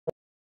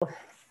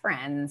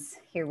Friends,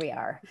 here we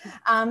are.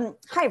 Hi,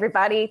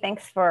 everybody.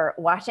 Thanks for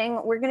watching.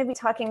 We're going to be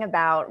talking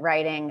about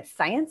writing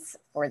science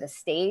for the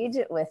stage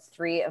with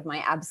three of my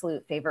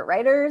absolute favorite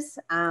writers.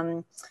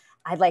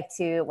 I'd like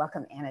to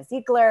welcome Anna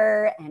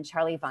Ziegler and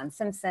Charly Evon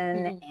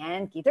Simpson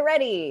and Geetha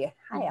Reddy.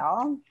 Hi,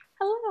 all.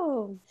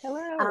 Hello.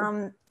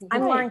 Hello.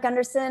 I'm Lauren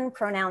Gunderson,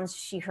 pronouns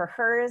she, her,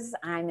 hers.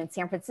 I'm in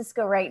San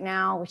Francisco right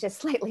now, which is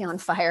slightly on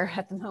fire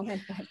at the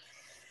moment, but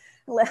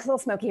a little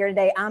smoky here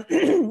today.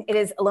 It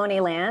is Alone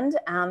Land.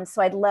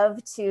 So I'd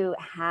love to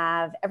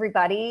have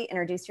everybody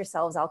introduce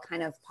yourselves. I'll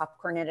kind of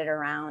popcorn it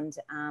around.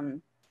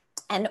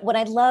 And what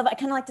I kind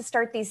of like to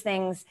start these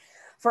things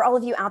for all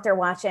of you out there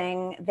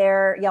watching.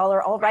 Y'all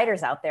are all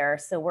writers out there.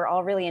 So we're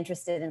all really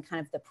interested in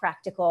kind of the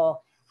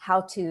practical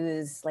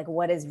how-tos, like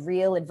what is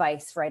real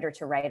advice writer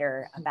to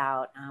writer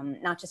about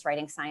not just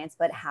writing science,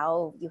 but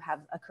how you have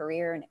a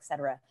career and et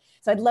cetera.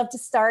 So I'd love to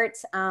start.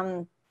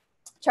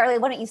 Charly,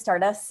 why don't you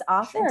start us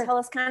off and tell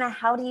us kind of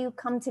how do you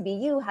come to be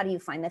you? How do you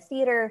find the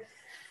theater?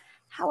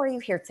 How are you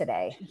here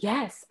today?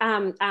 Yes.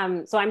 So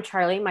I'm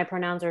Charly. My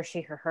pronouns are she,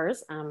 her,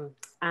 hers.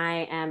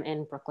 I am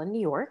in Brooklyn, New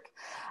York.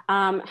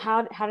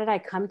 How did I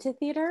come to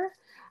theater?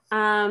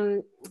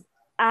 That's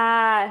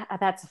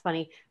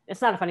funny.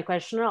 It's not a funny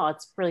question at all.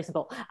 It's really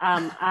simple.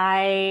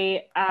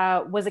 I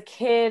was a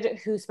kid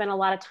who spent a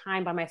lot of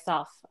time by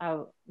myself,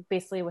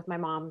 basically with my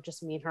mom,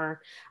 just me and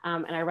her.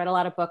 And I read a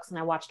lot of books and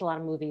I watched a lot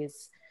of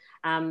movies.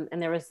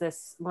 And there was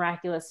this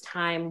miraculous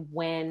time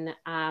when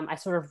I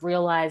sort of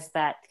realized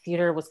that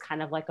theater was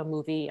kind of like a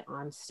movie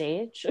on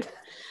stage.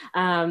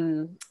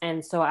 And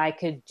so I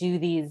could do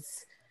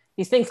these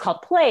things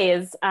called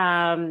plays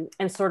and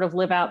sort of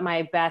live out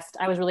my best.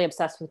 I was really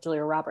obsessed with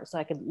Julia Roberts, so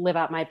I could live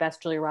out my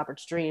best Julia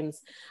Roberts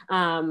dreams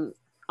on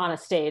a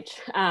stage.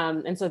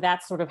 And so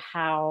that's sort of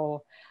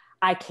how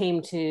I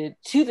came to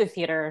the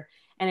theater.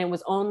 And it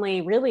was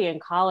only really in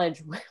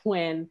college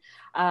when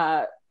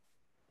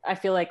I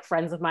feel like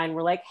friends of mine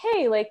were like,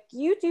 hey, like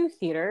you do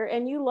theater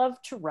and you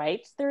love to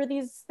write. There are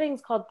these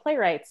things called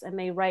playwrights and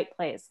they write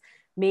plays.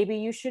 Maybe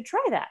you should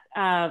try that.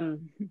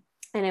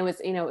 And it was,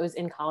 it was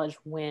in college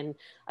when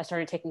I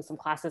started taking some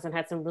classes and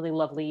had some really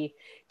lovely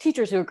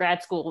teachers who were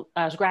grad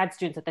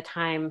students at the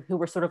time who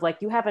were sort of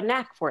like, you have a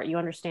knack for it. You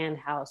understand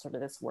how sort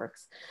of this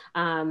works.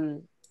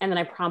 And then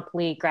I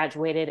promptly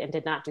graduated and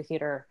did not do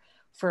theater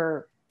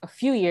for a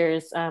few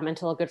years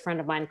until a good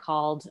friend of mine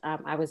called.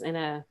 I was in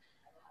a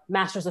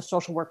Master's of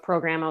Social Work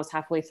program. I was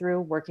halfway through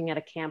working at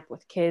a camp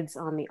with kids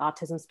on the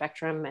autism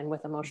spectrum and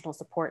with emotional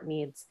support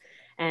needs.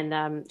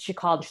 And she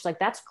called and she's like,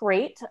 that's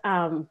great,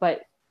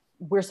 but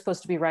we're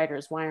supposed to be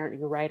writers. Why aren't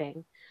you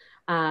writing?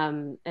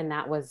 And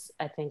that was,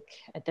 I think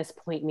at this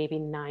point, maybe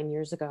 9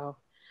 years ago.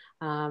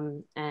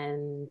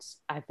 And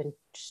I've been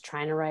just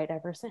trying to write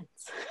ever since.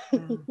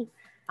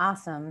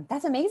 Awesome.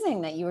 That's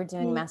amazing that you were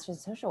doing Master's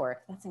of Social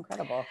Work. That's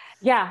incredible.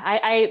 Yeah,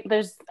 I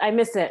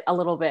miss it a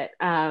little bit.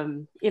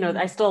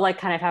 I still like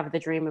kind of have the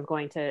dream of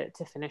going to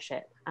finish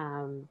it.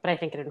 But I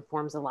think it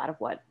informs a lot of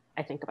what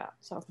I think about.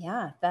 So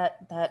yeah,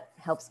 that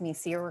helps me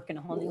see your work in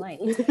a whole new light.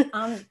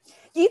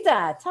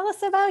 Geetha, tell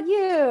us about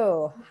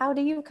you. How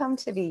do you come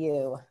to be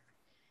you?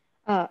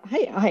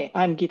 Hi,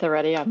 I'm Geetha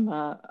Reddy. I'm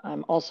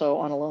also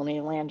on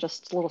Alone Land,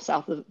 just a little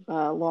south of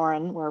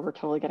Lauren, where we're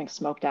totally getting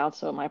smoked out.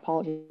 So my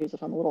apologies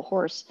if I'm a little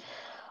hoarse.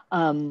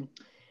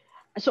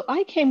 So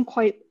I came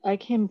quite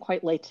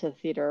late to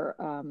theater.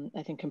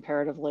 I think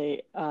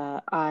comparatively,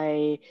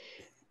 I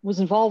was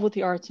involved with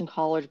the arts in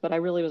college, but I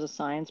really was a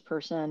science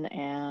person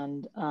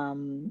and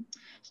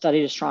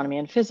studied astronomy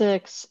and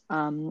physics,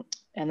 and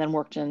then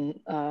worked in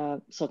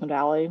Silicon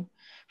Valley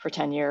for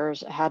 10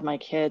 years, had my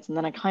kids, and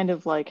then I kind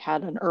of like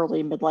had an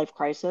early midlife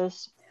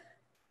crisis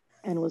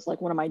and was like,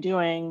 what am I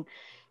doing?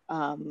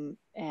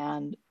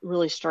 And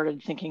really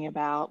started thinking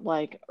about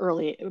like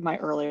my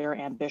earlier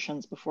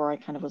ambitions before I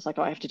kind of was like,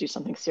 oh, I have to do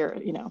something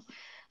serious,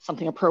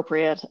 something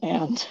appropriate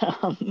and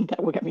that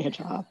will get me a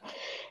job.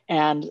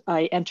 And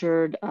I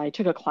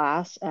took a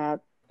class at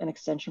an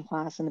extension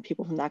class, and the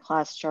people from that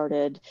class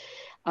started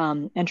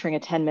entering a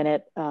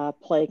 10-minute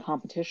play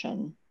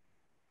competition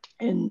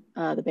in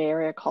the Bay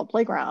Area called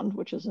Playground,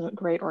 which is a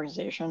great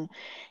organization.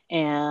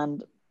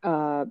 And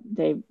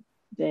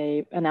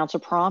they announce a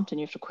prompt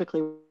and you have to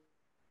quickly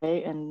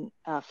write in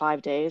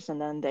 5 days. And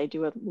then they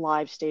do a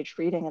live staged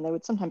reading, and they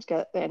would sometimes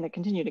they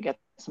continue to get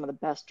some of the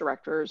best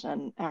directors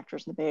and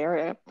actors in the Bay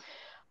Area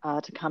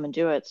to come and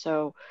do it.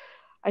 So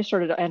I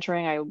started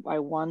entering. I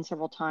won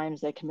several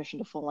times. They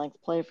commissioned a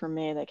full-length play for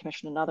me. They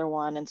commissioned another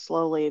one. And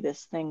slowly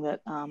this thing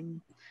that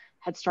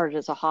had started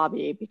as a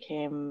hobby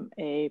became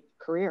a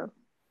career.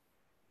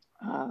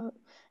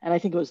 And I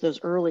think it was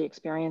those early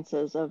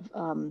experiences of,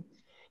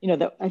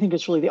 that I think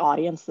it's really the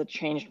audience that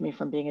changed me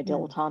from being a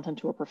dilettante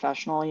into a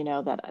professional,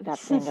 that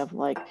thing of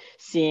like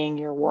seeing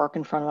your work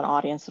in front of an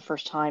audience the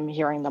first time,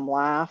 hearing them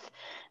laugh,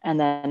 and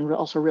then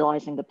also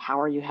realizing the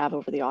power you have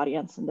over the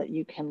audience and that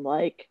you can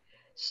like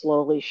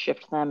slowly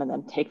shift them and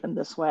then take them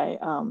this way.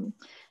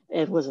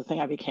 It was a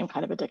thing I became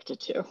kind of addicted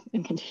to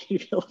and continue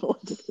to be a little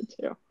addicted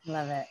to.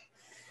 Love it.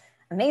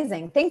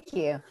 Amazing. Thank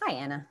you. Hi,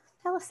 Anna.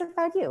 tell us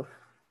about you.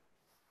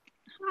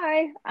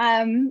 Hi,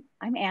 I'm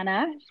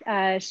Anna,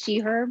 she,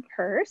 her,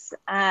 hers.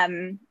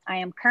 I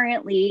am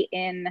currently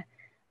in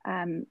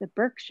the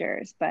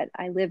Berkshires, but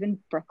I live in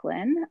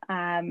Brooklyn.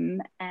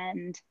 And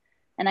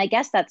I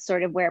guess that's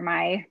sort of where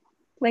my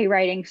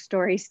playwriting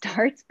story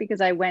starts,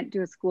 because I went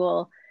to a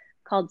school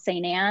called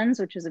St. Anne's,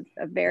 which is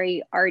a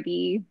very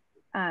arty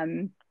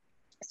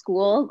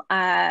school,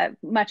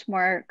 much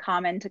more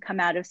common to come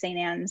out of St.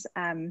 Anne's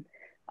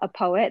a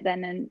poet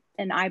than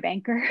an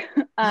iBanker.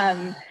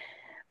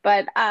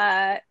 But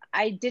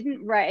I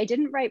didn't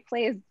write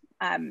plays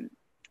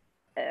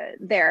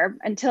there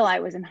until I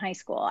was in high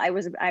school. I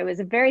was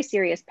a very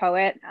serious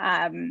poet,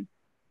 and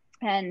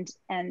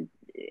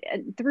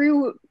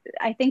through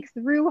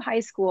high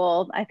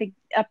school, I think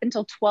up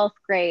until 12th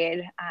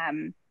grade,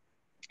 I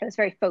was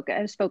very focused.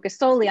 I was focused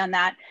solely on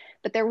that.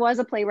 But there was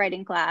a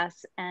playwriting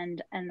class,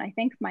 and I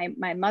think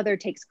my mother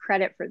takes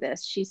credit for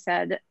this. She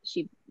said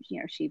she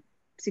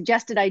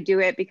suggested I do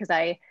it because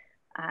I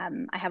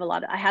had a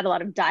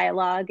lot of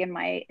dialogue in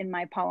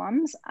my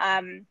poems,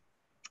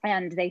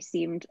 and they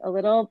seemed a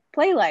little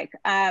play-like.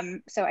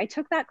 So I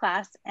took that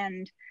class,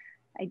 and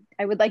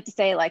I would like to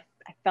say, like,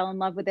 I fell in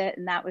love with it,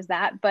 and that was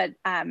that. But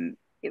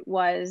it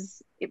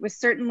was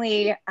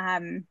certainly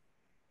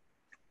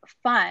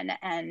fun,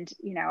 and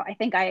I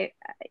think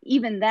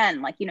even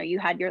then, like, you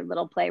had your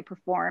little play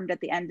performed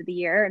at the end of the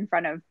year in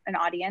front of an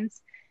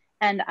audience.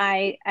 And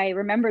I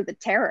remember the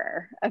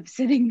terror of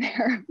sitting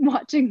there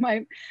watching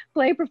my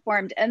play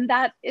performed, and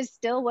that is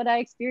still what I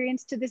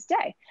experience to this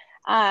day.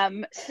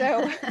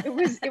 So it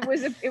was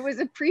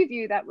a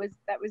preview that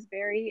was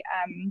very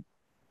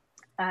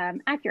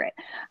accurate.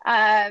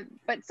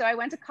 But so I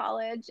went to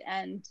college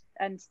and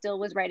still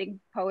was writing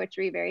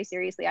poetry very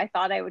seriously. I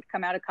thought I would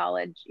come out of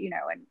college,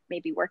 and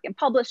maybe work in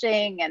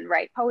publishing and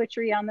write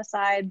poetry on the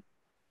side.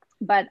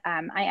 But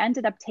I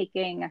ended up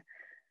taking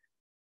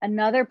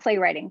another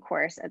playwriting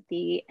course at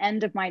the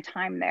end of my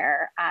time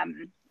there,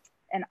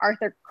 and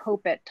Arthur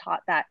Kopit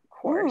taught that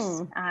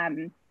course.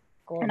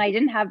 Cool. And I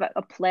didn't have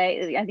a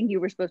play. I think you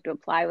were supposed to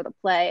apply with a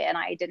play, and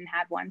I didn't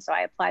have one, so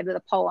I applied with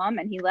a poem,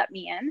 and he let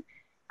me in.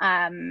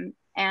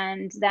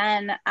 And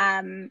then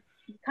kind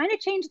of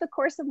changed the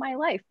course of my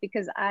life,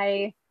 because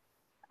I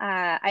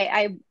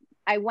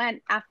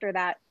went after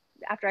that.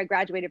 After I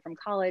graduated from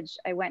college,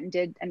 I went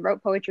and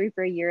wrote poetry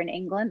for a year in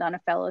England on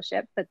a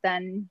fellowship. But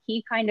then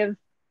he kind of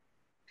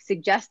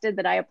suggested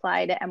that I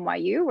apply to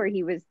NYU, where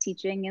he was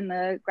teaching in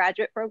the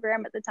graduate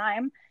program at the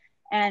time.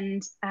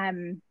 And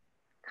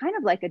kind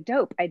of like a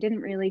dope, I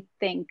didn't really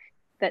think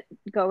that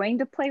going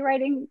to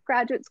playwriting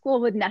graduate school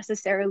would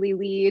necessarily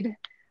lead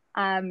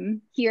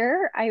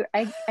here. I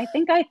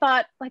think I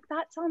thought, like,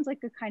 that sounds like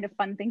a kind of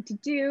fun thing to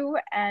do,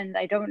 and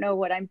I don't know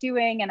what I'm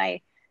doing. And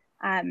I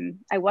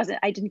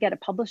didn't get a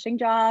publishing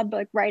job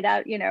like right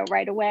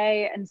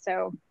away. And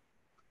so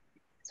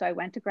I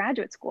went to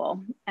graduate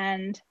school,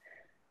 and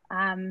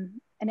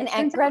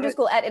graduate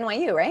school at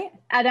NYU, right?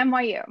 At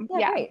NYU.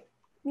 Yeah. Great.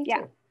 Me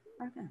too.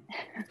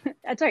 Okay.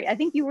 That's right. I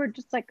think you were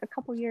just like a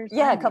couple years.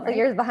 Yeah, a couple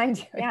years behind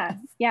you.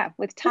 Yeah.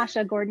 With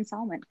Tasha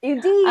Gordon-Solomon.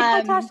 Indeed.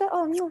 Hi, Tasha.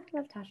 Oh, no, I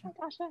love Tasha. Hi,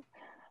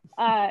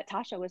 Tasha.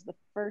 Tasha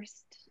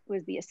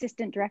was the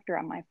assistant director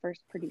on my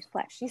first produced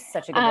play. She's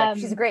such a good director.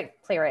 She's a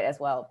great playwright as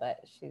well,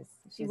 but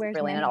she's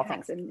brilliant at all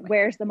things. And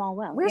wears them all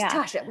well. Where's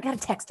Tasha? We got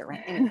to text her,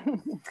 right? Anyway.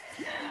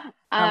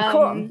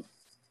 Cool.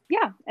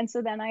 Yeah. And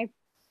so then I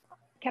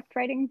kept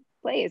writing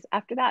plays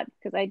after that,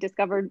 because I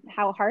discovered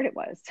how hard it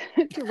was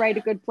to write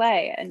a good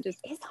play, and just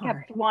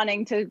kept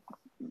wanting to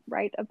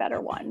write a better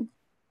one.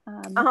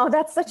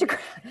 That's such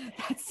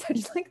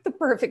like the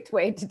perfect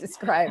way to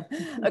describe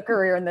a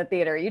career in the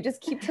theater. You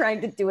just keep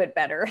trying to do it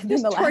better.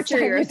 Just torture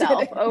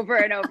yourself over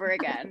and over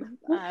again,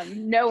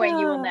 knowing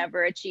you will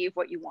never achieve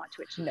what you want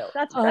to achieve. No.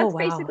 That's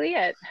basically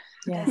it.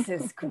 Yeah. This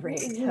is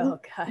great. Oh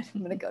God,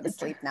 I'm gonna go to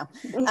sleep now.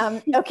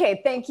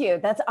 Okay, thank you.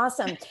 That's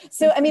awesome.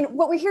 So, I mean,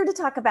 what we're here to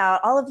talk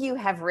about, all of you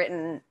have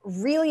written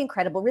really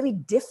incredible, really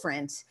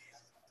different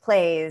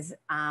plays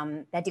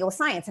that deal with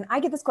science. And I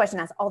get this question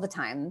asked all the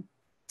time.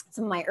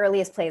 Some of my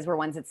earliest plays were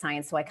ones at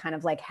science, so I kind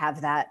of like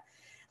have that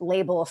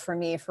label for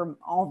me for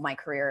all of my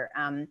career.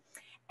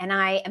 And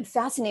I am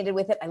fascinated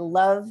with it. I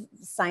love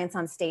science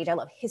on stage. I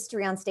love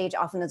history on stage.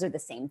 Often those are the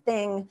same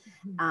thing.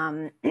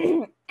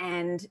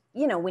 And,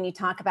 when you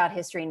talk about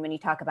history and when you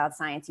talk about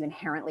science, you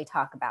inherently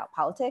talk about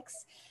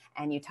politics,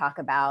 and you talk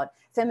about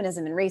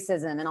feminism and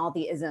racism and all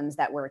the isms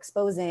that we're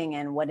exposing,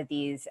 and what do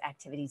these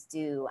activities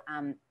do.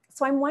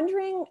 So I'm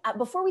wondering,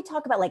 before we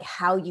talk about like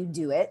how you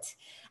do it,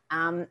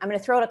 I'm going to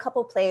throw out a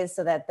couple plays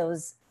so that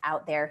those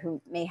out there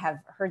who may have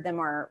heard them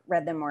or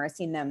read them or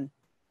seen them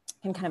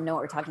can kind of know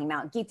what we're talking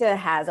about. Geetha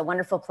has a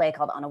wonderful play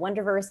called On a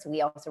Wonderverse.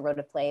 We also wrote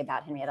a play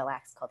about Henrietta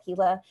Lacks called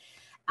Gila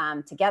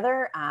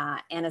together.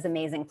 Anna's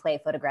amazing play,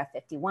 Photograph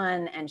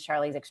 51, and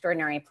Charly's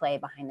extraordinary play,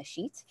 Behind the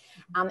Sheet.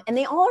 And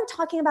they all are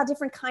talking about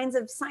different kinds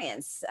of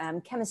science,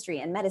 chemistry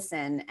and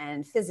medicine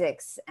and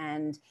physics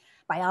and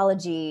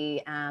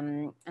biology,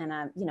 and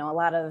you know, a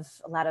lot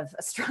of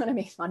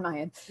astronomy on my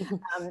end.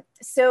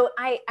 So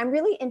I'm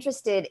really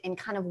interested in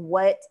kind of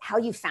how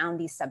you found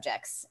these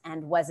subjects,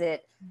 and was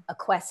it a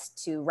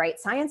quest to write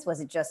science?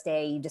 Was it just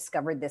you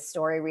discovered this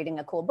story reading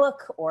a cool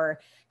book, or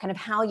kind of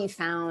how you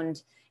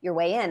found your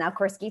way in? Of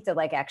course, Geetha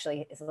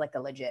actually is like a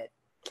legit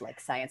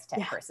science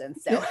tech person.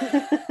 So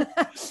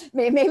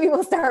maybe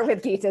we'll start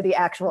with Geetha, the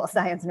actual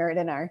science nerd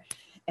in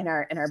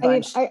our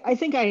bunch. I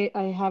think I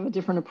have a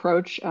different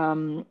approach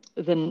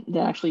than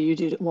actually you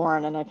do,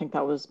 Lauren, and I think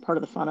that was part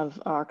of the fun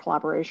of our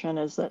collaboration,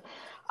 is that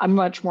I'm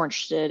much more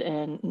interested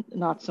in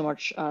not so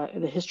much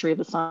the history of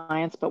the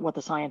science, but what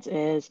the science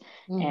is,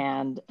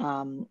 and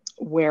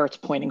where it's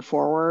pointing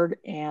forward,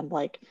 and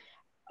like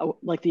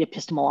the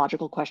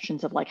epistemological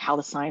questions of like how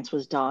the science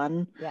was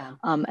done. Yeah.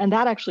 And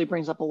that actually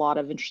brings up a lot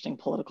of interesting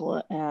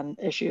political and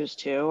issues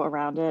too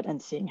around it, and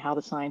seeing how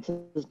the science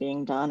is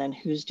being done and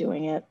who's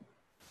doing it,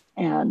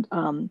 and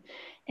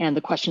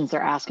the questions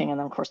they're asking, and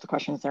then of course the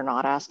questions they're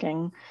not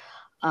asking.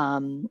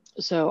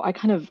 So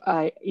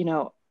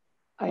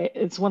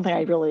it's one thing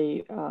I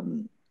really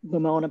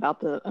bemoan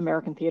about the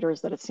American theater,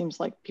 is that it seems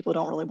like people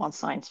don't really want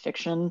science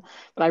fiction,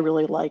 but I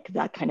really like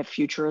that kind of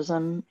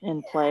futurism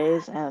in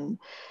plays. And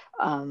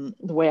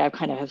the way I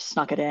kind of have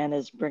snuck it in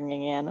is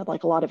bringing in,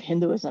 like, a lot of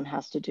Hinduism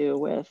has to do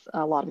with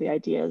a lot of the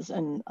ideas,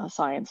 and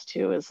science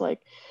too is like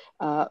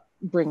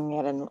bringing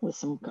it in with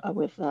some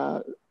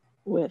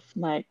with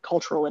my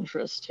cultural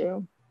interests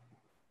too.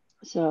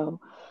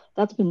 So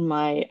that's been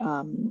my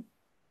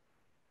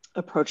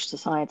approach to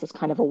science. It's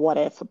kind of a what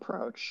if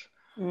approach.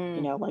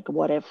 You know, like,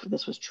 what if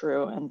this was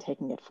true, and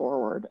taking it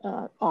forward,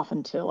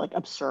 often to like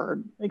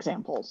absurd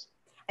examples.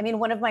 I mean,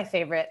 one of my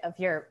favorite of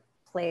your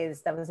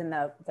plays that was in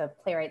the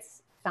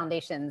Playwrights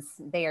Foundation's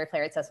Bay Area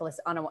Playwrights Festival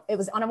it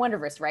was on a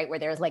Wonderverse, right? Where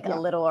there's like a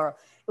little, or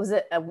it was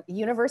a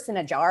universe in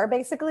a jar,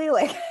 basically.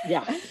 Like, who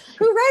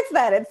writes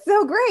that? It's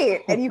so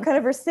great. And you kind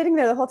of are sitting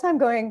there the whole time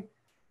going,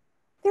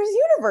 there's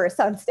universe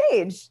on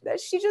stage.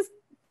 She just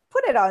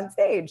put it on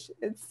stage.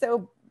 It's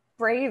so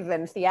brave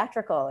and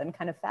theatrical and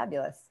kind of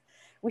fabulous.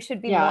 We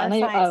should be more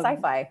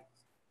sci-fi.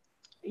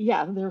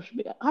 Yeah, there should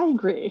be. I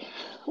agree.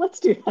 Let's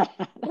do that.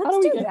 Let's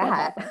do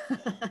that.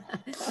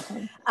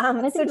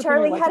 So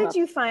Charly, how did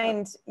you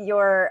find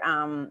your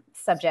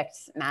subject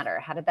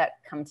matter? How did that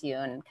come to you,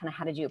 and kind of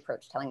how did you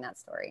approach telling that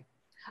story?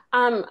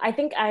 I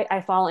think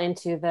I fall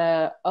into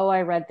the,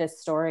 I read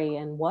this story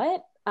and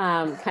what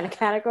kind of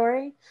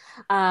category.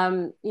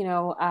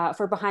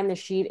 For Behind the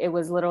Sheet, it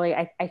was literally,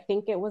 I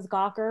think it was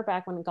Gawker,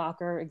 back when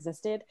Gawker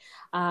existed,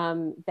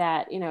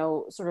 that,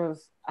 sort of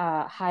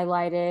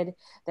highlighted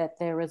that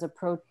there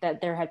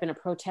had been a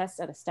protest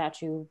at a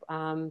statue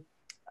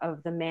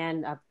of the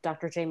man,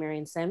 Dr. J.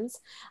 Marion Sims.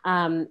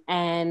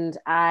 And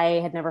I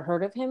had never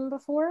heard of him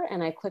before.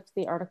 And I clicked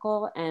the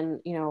article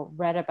and,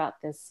 read about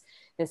this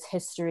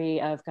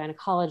history of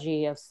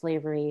gynecology, of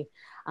slavery,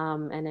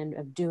 and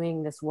of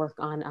doing this work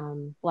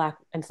on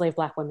enslaved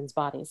Black women's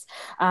bodies.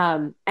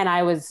 And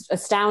I was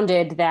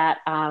astounded that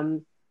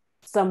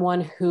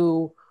someone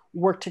who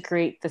worked to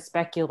create the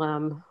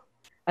speculum,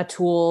 a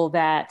tool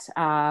that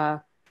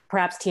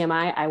perhaps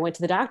TMI, I went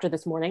to the doctor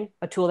this morning,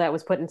 a tool that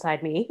was put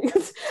inside me,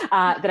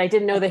 that I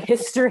didn't know the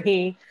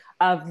history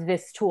of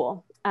this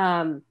tool.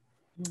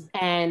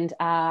 And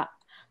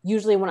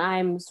usually when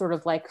I'm sort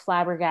of like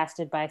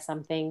flabbergasted by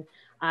something,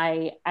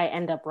 I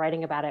end up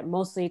writing about it,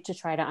 mostly to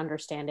try to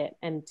understand it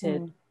and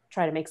to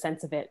try to make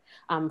sense of it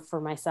for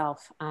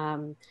myself.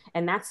 And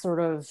that's sort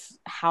of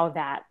how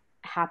that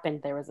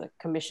happened. There was a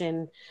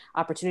commission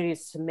opportunity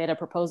to submit a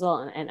proposal,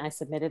 and I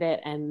submitted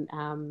it, and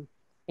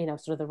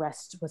sort of the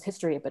rest was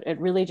history. But it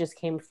really just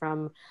came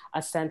from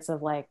a sense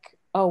of like,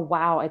 oh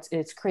wow,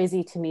 it's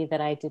crazy to me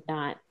that I did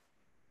not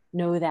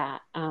know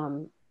that,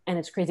 and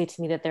it's crazy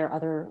to me that there are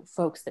other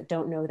folks that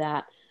don't know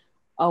that.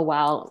 Oh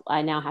wow,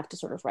 I now have to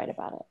sort of write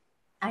about it.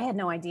 I had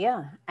no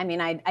idea. I mean,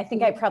 I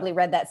think I probably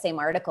read that same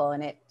article,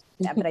 and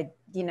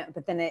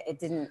but then it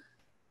didn't.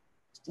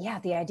 Yeah,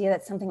 the idea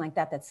that something like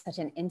that's such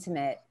an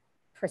intimate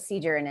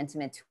procedure, an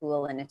intimate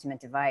tool, an intimate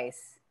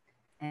device,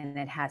 and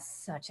it has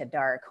such a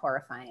dark,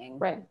 horrifying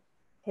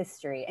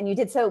history. And you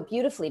did so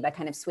beautifully by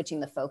kind of switching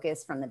the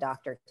focus from the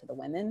doctor to the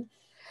women.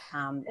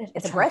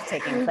 It's a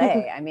breathtaking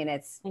play. I mean,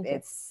 I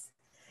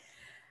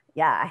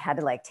had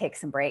to like take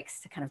some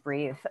breaks to kind of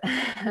breathe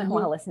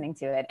while listening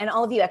to it. And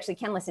all of you actually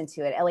can listen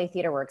to it. LA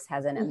Theater Works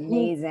has an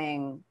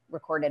amazing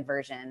recorded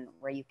version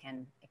where you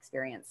can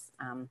experience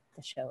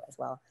the show as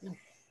well.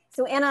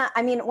 So Anna,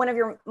 I mean, one of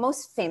your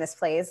most famous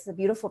plays, a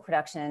beautiful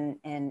production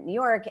in New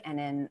York and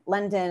in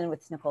London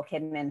with Nicole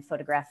Kidman,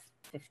 Photograph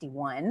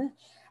 51.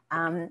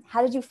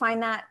 How did you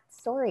find that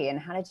story, and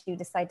how did you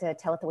decide to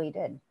tell it the way you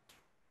did?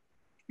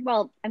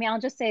 Well, I mean, I'll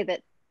just say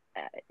that,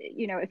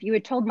 if you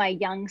had told my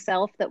young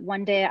self that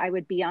one day I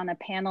would be on a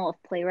panel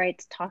of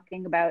playwrights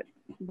talking about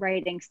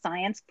writing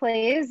science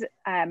plays,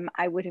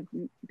 I would have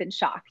been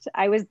shocked.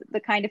 I was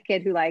the kind of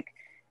kid who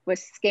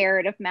was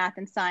scared of math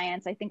and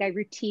science. I think I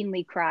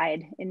routinely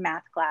cried in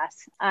math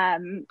class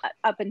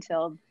up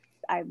until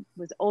I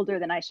was older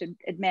than I should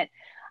admit.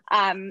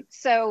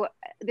 So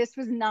this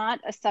was not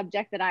a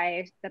subject that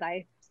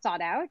I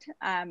sought out.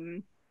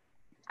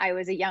 I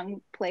was a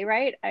young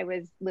playwright. I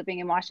was living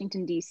in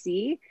Washington,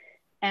 D.C.,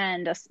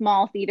 and a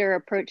small theater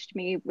approached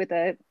me with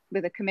a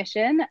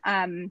commission.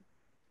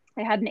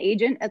 I had an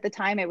agent at the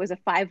time. It was a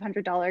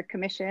 $500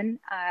 commission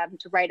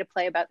to write a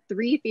play about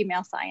 3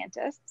 female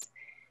scientists,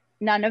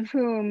 none of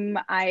whom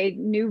I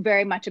knew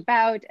very much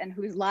about and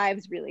whose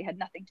lives really had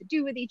nothing to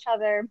do with each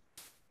other.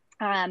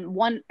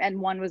 One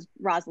was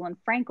Rosalind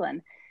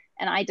Franklin.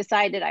 And I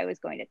decided I was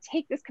going to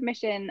take this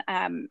commission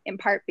in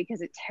part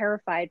because it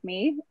terrified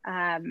me.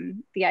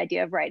 The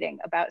idea of writing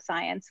about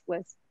science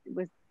was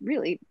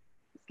really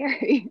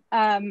scary.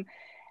 And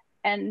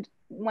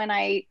when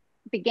I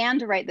began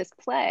to write this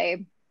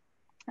play,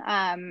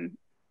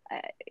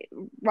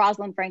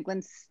 Rosalind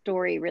Franklin's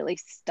story really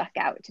stuck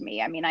out to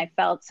me. I mean, I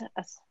felt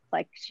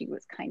like she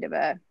was kind of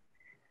a,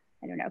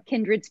 I don't know,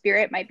 kindred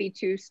spirit might be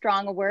too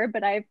strong a word,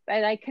 but I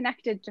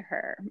connected to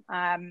her.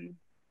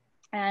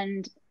 And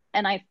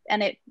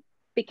it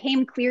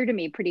became clear to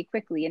me pretty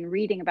quickly in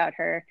reading about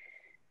her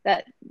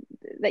that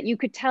you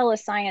could tell a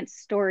science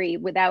story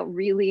without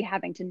really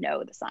having to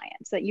know the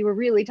science, that you were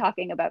really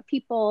talking about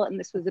people, and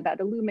this was about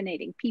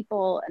illuminating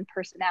people and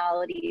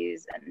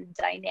personalities and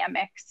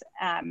dynamics,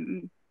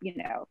 you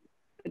know,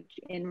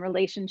 in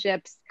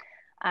relationships.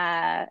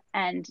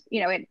 And,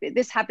 you know,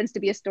 this happens to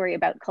be a story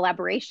about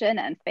collaboration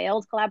and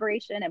failed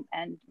collaboration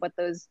and what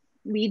those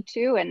lead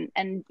to.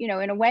 And, you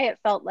know, in a way it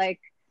felt like,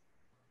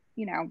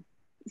 you know,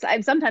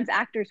 sometimes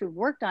actors who've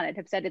worked on it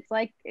have said it's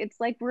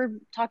like we're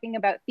talking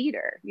about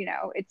theater, you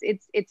know,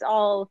 it's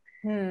all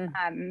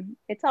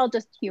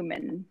just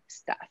human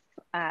stuff.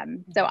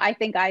 So I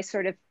think I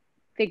sort of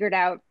figured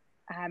out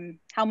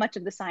how much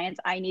of the science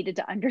I needed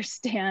to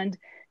understand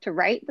to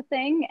write the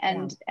thing,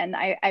 and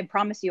I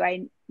promise you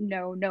I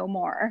know no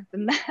more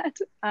than that.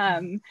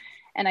 And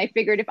I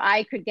figured if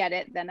I could get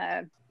it, then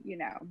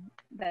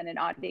an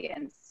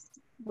audience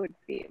would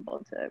be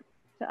able to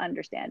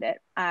understand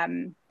it.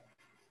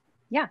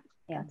 Yeah,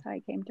 that's how I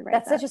came to write.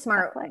 That's such a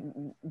smart,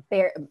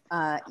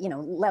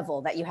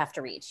 level that you have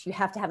to reach. You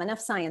have to have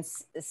enough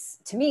science.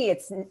 To me,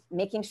 it's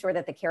making sure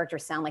that the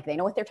characters sound like they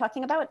know what they're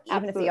talking about,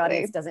 even if the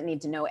audience doesn't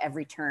need to know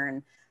every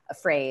turn a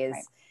phrase.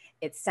 Right.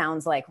 It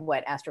sounds like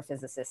what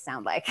astrophysicists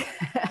sound like.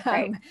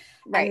 Right.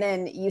 And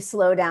then you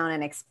slow down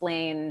and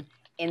explain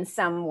in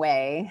some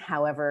way,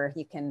 however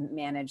you can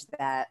manage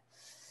that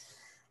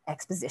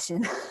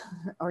exposition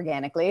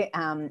organically,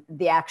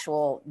 the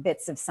actual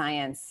bits of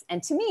science.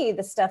 And to me,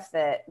 the stuff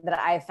that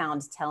I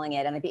found telling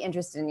it, and I'd be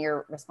interested in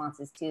your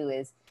responses too,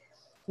 is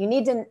you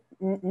need to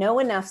know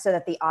enough so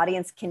that the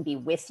audience can be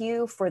with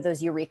you for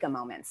those eureka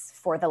moments,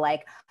 for the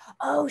like,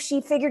 oh, she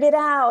figured it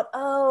out.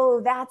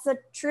 Oh, that's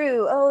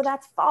true. Oh,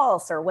 that's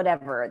false, or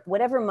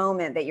whatever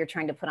moment that you're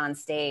trying to put on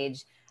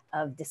stage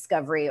of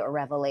discovery or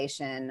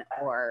revelation,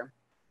 or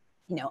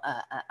you know,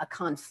 a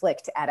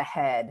conflict at a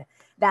head.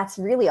 That's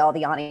really all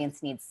the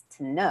audience needs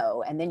to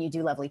know. And then you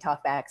do lovely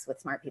talkbacks with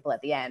smart people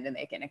at the end, and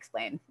they can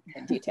explain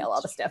in detail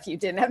all the stuff you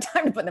didn't have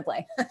time to put in the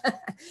play.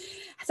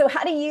 So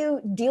how do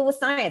you deal with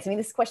science? I mean,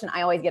 this is a question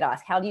I always get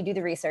asked. How do you do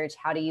the research?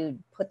 How do you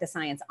put the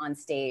science on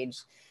stage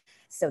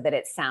so that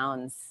it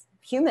sounds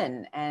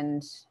human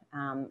and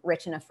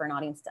rich enough for an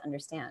audience to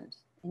understand?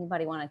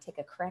 Anybody want to take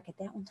a crack at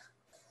that one?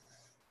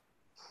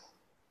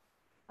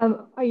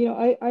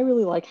 I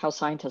really like how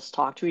scientists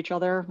talk to each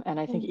other, and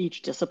I think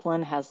each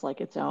discipline has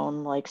like its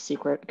own like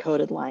secret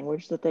coded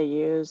language that they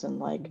use, and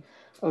like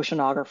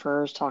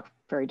oceanographers talk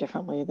very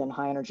differently than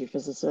high energy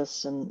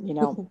physicists, and you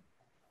know,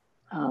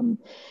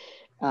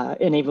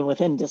 and even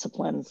within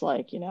disciplines,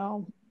 like you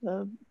know,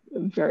 the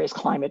various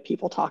climate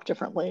people talk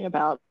differently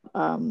about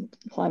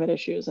climate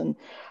issues. And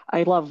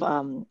I love,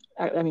 I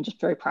mean, just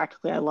very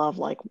practically, I love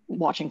like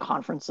watching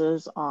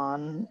conferences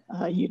on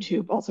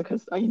YouTube also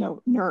because, you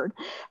know, nerd.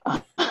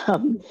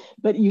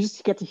 But you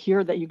just get to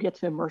hear that, you get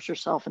to immerse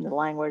yourself in the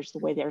language, the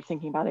way they're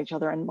thinking about each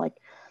other. And like,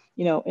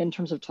 you know, in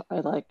terms of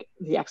like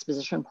the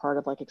exposition part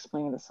of like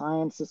explaining the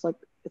science, is like,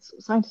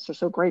 scientists are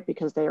so great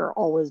because they are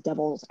always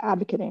devils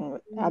advocating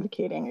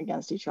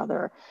against each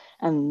other.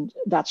 And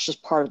that's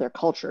just part of their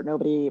culture.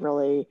 Nobody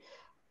really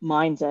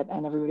minds it.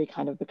 And everybody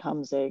kind of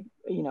becomes a,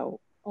 you know,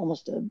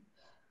 almost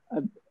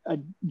a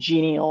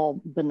genial,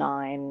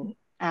 benign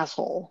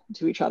asshole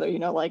to each other. You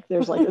know, like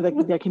there's like,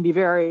 they can be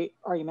very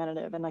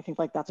argumentative. And I think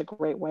like that's a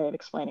great way of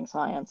explaining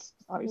science,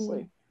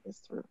 obviously, is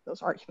through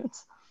those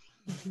arguments.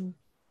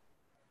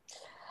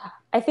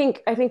 I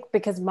think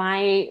because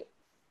my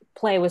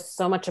play was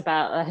so much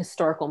about a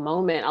historical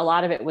moment, a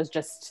lot of it was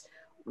just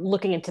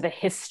looking into the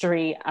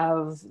history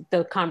of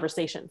the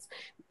conversations.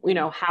 You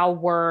know, how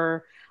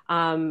were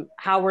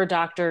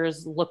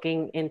doctors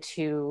looking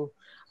into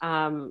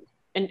and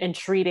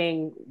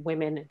treating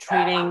women,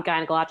 treating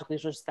gynecologically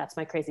issues. That's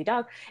my crazy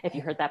dog, if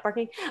you heard that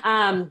barking.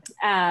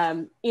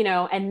 You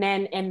know, and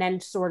then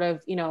sort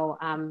of, you know,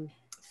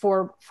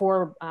 for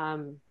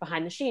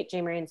Behind the Sheet,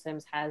 J. Marion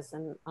Sims has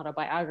an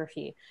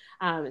autobiography.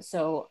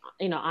 So,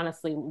 you know,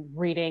 honestly,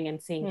 reading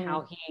and seeing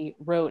how he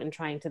wrote and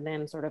trying to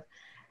then sort of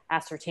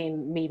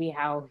ascertain maybe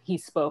how he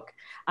spoke,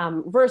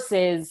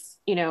 versus,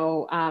 you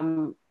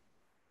know,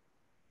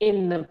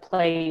 in the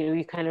play,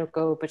 you kind of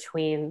go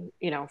between,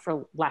 you know,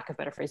 for lack of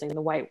better phrasing,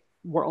 the white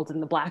world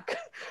and the black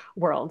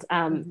world,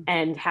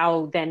 and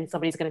how then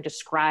somebody's going to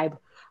describe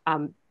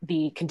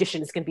the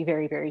condition is going to be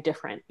very, very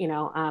different, you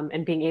know,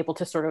 and being able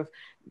to sort of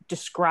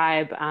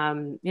describe,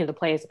 you know, the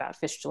play is about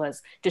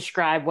fistulas,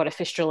 describe what a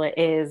fistula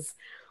is,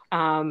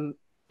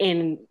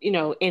 in, you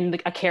know, in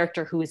a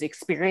character who is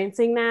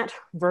experiencing that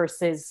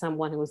versus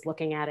someone who is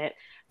looking at it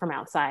from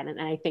outside. And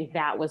I think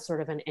that was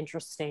sort of an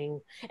interesting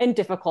and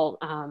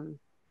difficult,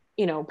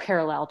 you know,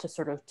 parallel to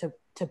sort of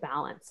to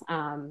balance,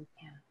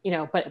 you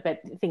know,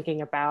 but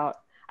thinking about,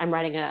 I'm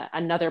writing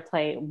another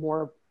play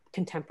more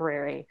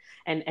contemporary,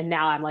 and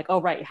now I'm like, oh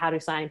right, how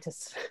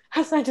scientists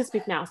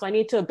speak now? So I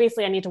need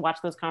to watch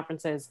those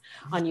conferences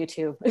on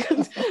YouTube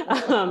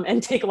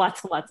and take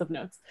lots and lots of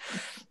notes.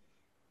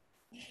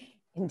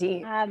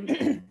 Indeed.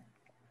 I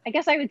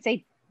guess I would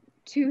say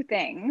two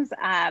things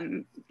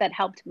that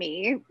helped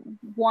me.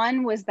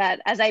 One was that,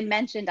 as I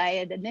mentioned, I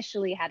had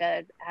initially had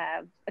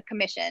a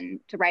commission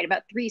to write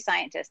about 3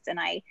 scientists, and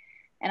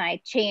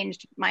I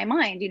changed my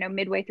mind, you know,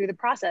 midway through the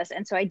process.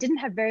 And so I didn't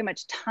have very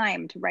much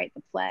time to write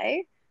the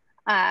play.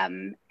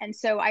 And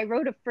so I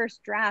wrote a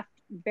first draft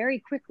very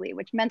quickly,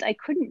 which meant I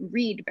couldn't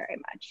read very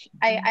much.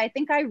 I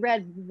think I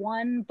read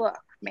 1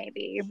 book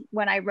maybe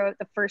when I wrote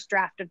the first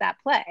draft of that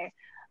play.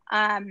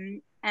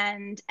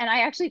 And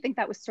I actually think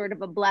that was sort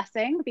of a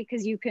blessing,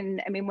 because you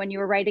can, I mean, when you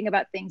were writing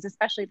about things,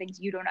 especially things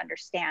you don't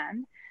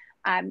understand,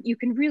 you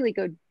can really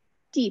go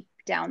deep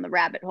down the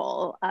rabbit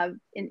hole of,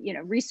 you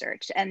know,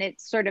 research. And it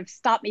sort of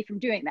stopped me from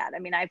doing that. I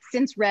mean, I've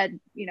since read,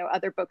 you know,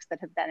 other books that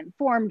have been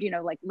informed, you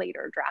know, like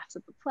later drafts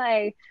of the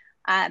play.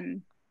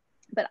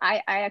 But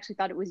I actually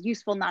thought it was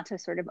useful not to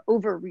sort of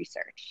over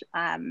research.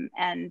 And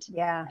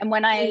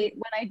when I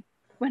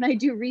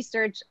do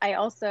research, I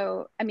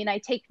also, I mean, I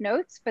take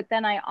notes, but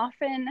then I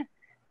often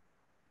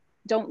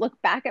don't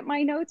look back at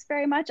my notes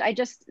very much. I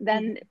just,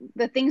 then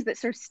the things that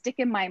sort of stick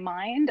in my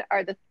mind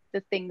are the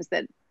things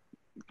that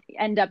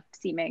end up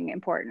seeming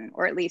important,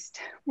 or at least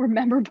were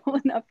memorable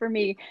enough for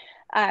me,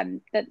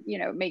 that, you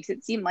know, makes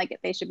it seem like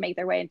they should make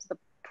their way into the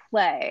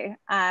play.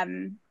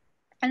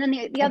 And then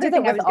the other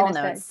thing I was going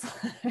to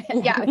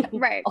say, yeah,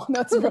 right. All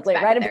notes of the play,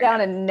 write them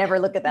down and never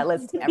look at that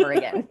list ever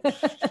again.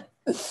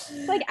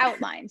 Like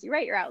outlines, you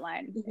write your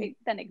outline,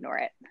 then ignore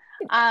it.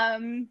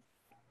 And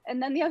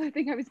then the other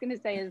thing I was going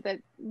to say is that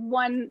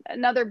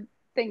another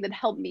thing that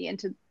helped me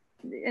into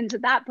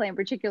that play in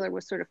particular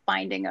was sort of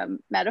finding a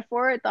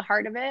metaphor at the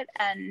heart of it.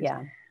 And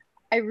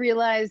I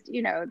realized,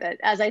 you know, that,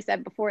 as I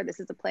said before, this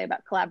is a play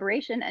about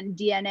collaboration, and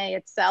DNA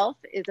itself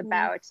is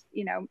about,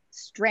 you know,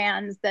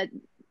 strands that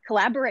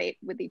collaborate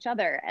with each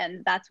other,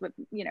 and that's what,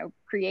 you know,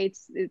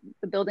 creates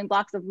the building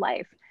blocks of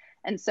life.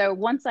 And so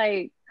once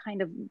I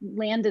kind of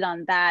landed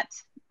on that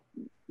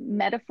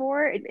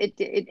metaphor,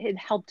 it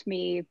helped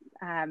me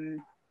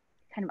kind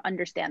of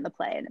understand the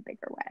play in a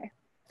bigger way.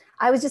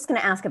 I was just going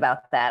to ask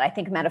about that. I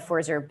think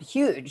metaphors are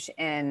huge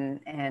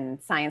in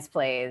science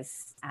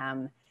plays,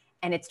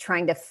 and it's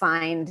trying to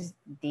find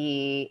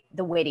the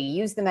way to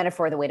use the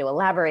metaphor, the way to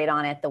elaborate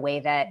on it, the way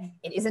that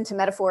it isn't a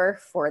metaphor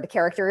for the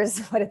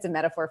characters, but it's a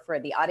metaphor for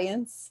the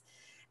audience,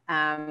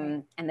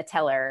 and the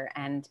teller.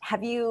 And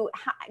have you,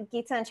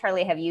 Geetha and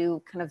Charly, have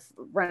you kind of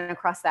run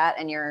across that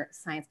in your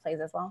science plays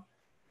as well?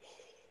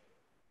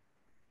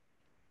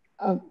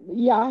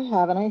 Yeah, I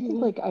have. And I think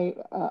like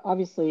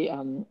obviously,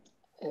 you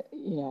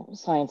know,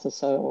 science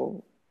is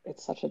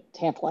it's such a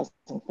tantalizing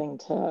thing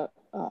to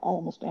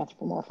almost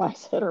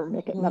anthropomorphize it or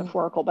make it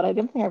metaphorical. But the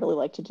other thing I really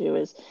like to do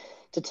is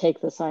to take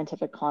the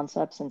scientific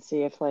concepts and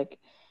see if like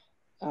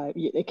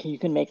you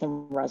can make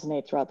them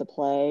resonate throughout the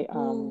play,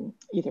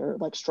 either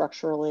like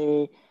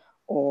structurally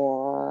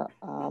or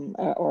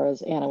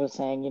as Anna was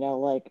saying, you know,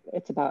 like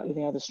it's about, you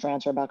know, the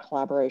strands are about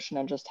collaboration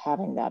and just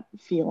having that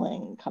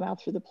feeling come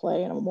out through the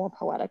play in a more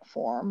poetic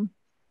form.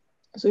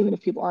 So even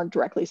if people aren't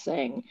directly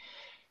saying,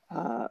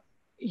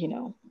 you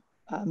know,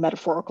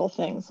 metaphorical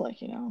things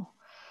like, you know,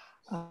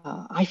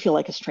 I feel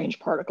like a strange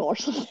particle or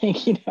something,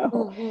 you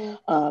know,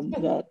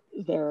 that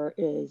there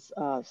is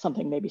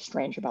something maybe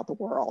strange about the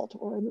world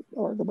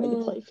or the way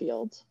the play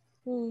feels.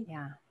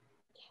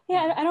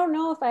 Yeah, I don't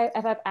know if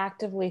I've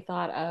actively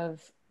thought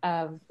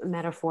of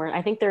metaphor.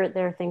 I think there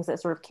are things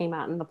that sort of came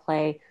out in the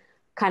play,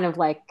 kind of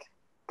like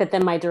that.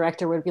 Then my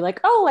director would be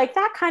like, "Oh, like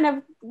that kind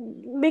of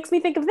makes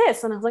me think of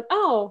this," and I was like,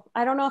 "Oh,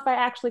 I don't know if I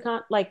actually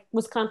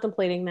was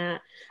contemplating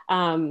that."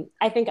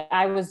 I think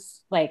I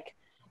was like,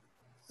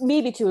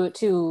 maybe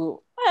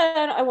to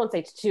I won't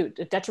say to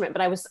detriment,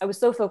 but I was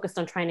so focused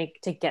on trying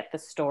to get the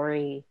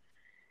story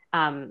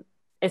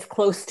as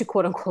close to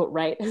quote unquote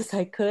right as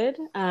I could.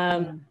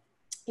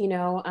 You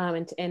know,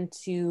 and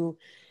to,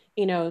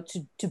 you know,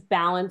 to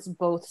balance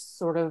both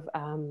sort of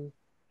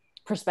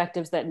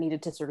perspectives that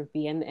needed to sort of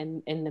be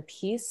in the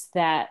piece,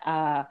 that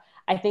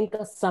I think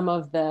some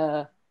of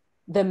the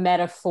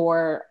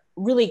metaphor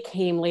really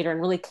came later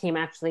and really came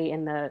actually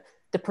in the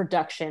the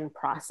production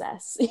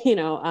process,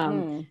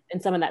 and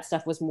some of that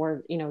stuff was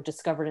more,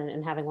 discovered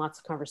and having lots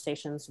of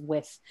conversations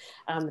with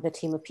the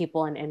team of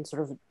people and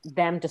sort of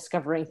them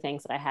discovering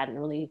things that I hadn't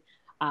really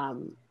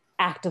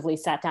actively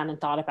sat down and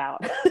thought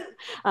about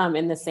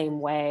in the same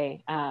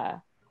way.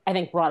 I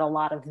think brought a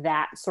lot of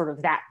that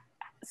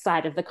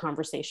side of the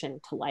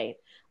conversation to light.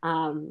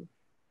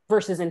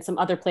 Versus in some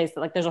other plays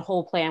that, like, there's a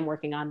whole play I'm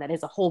working on that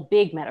is a whole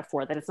big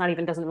metaphor that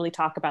doesn't really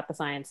talk about the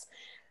science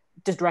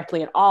just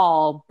directly at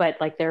all, but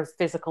like they're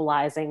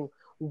physicalizing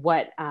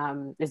what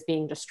is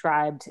being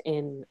described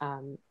in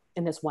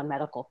this one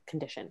medical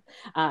condition.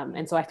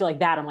 And so I feel like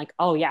that I'm like,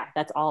 oh yeah,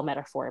 that's all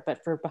metaphor.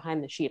 But for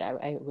behind the sheet,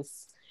 I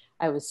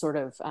was sort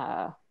of,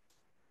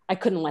 I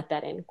couldn't let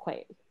that in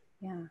quite.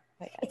 Yeah.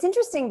 It's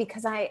interesting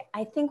because I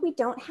think we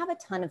don't have a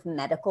ton of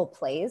medical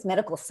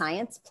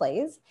science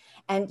plays.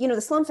 And,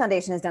 the Sloan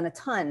Foundation has done a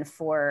ton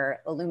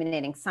for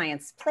illuminating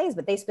science plays,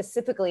 but they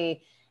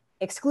specifically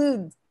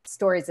exclude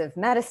stories of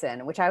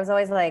medicine, which I was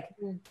always like,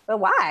 but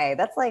why?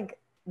 That's like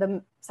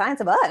the science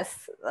of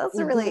us. That's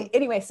really,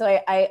 anyway. So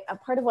a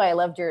part of why I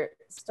loved your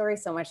story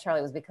so much,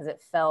 Charly, was because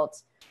it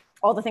felt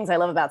all the things I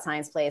love about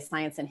science plays,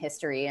 science and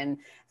history and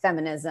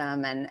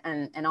feminism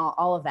and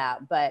all of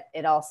that. But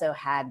it also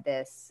had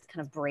this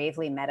kind of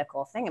bravely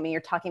medical thing. I mean, you're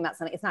talking about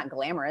something, it's not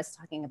glamorous,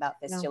 talking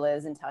about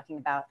fistulas and talking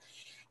about,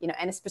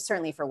 and it's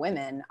certainly for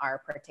women, our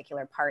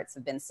particular parts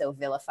have been so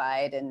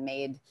vilified and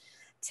made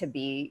to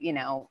be,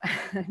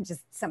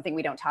 just something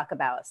we don't talk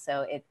about.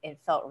 So it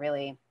felt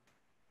really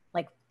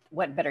like,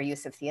 what better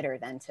use of theater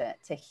than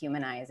to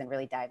humanize and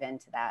really dive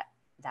into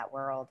that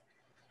world.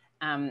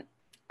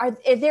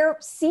 Are there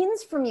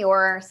scenes from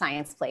your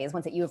science plays,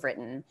 ones that you have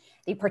written,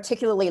 that you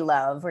particularly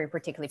love or you're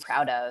particularly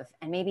proud of?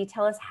 And maybe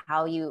tell us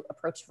how you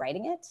approached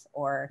writing it,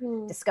 or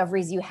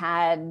discoveries you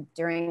had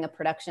during a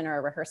production or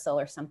a rehearsal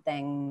or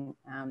something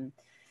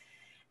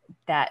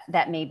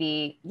that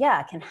maybe,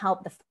 can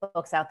help the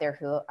folks out there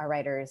who are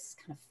writers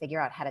kind of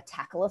figure out how to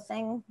tackle a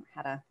thing,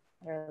 how to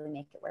really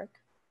make it work.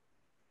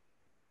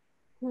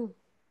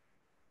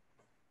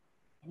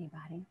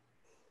 Anybody?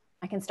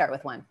 I can start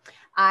with one.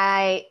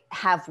 I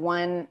have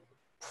one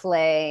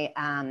play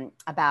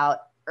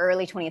about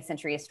early 20th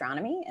century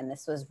astronomy, and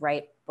this was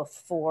right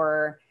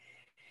before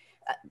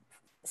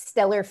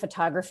stellar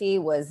photography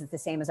was the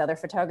same as other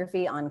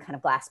photography on kind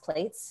of glass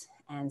plates.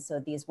 And so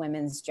these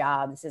women's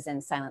job, this is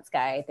in Silent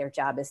Sky, their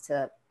job is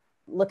to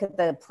look at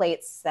the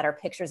plates that are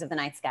pictures of the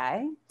night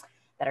sky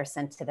that are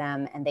sent to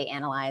them, and they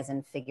analyze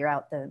and figure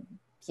out the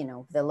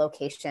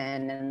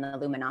location and the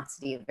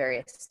luminosity of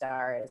various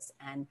stars.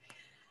 And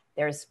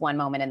there's one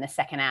moment in the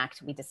second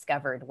act we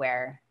discovered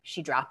where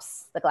she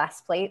drops the glass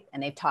plate,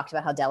 and they've talked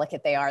about how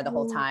delicate they are the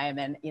whole time.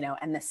 And,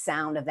 and the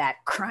sound of that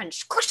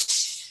crunch,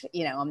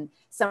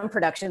 some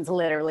productions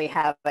literally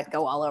have it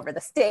go all over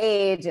the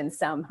stage, and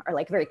some are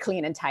like very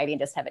clean and tidy and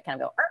just have it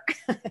kind of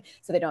go,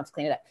 so they don't have to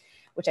clean it up,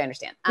 which I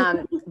understand.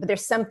 But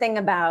there's something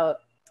about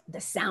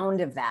the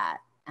sound of that.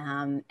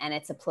 And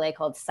it's a play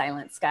called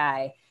Silent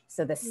Sky.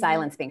 So the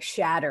silence being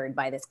shattered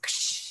by this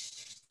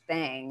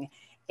thing,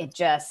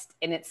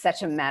 and it's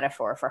such a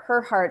metaphor for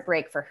her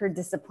heartbreak, for her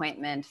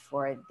disappointment,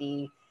 for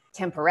the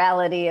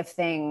temporality of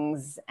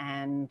things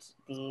and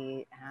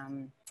the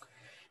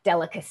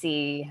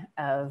delicacy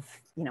of,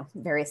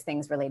 various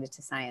things related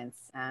to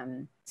science.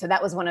 So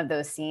that was one of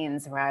those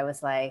scenes where I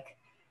was like,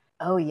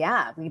 oh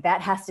yeah,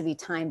 that has to be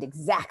timed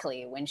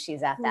exactly when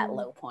she's at that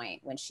low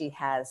point, when she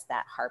has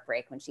that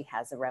heartbreak, when she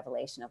has a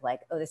revelation of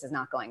like, oh, this is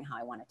not going how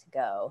I want it to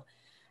go.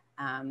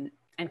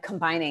 And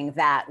combining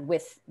that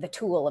with the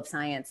tool of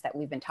science that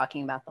we've been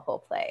talking about the whole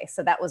play.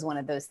 So that was one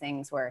of those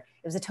things where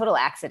it was a total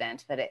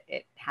accident, but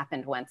it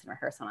happened once in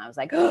rehearsal. And I was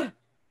like, oh,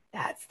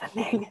 that's the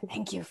thing.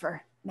 Thank you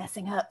for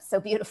messing up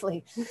so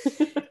beautifully.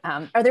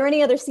 Are there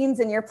any other scenes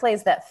in your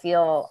plays that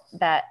feel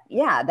that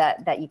you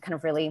kind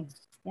of really,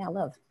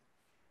 love?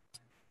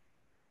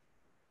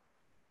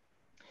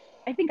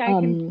 I think I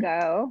can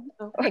go.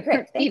 Okay,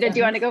 great. Geetha, do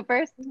you want to go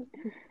first?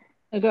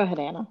 Go ahead,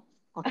 Anna.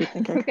 I'll keep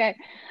thinking. Okay.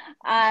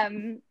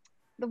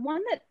 The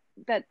one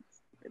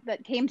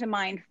that came to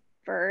mind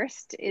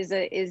first is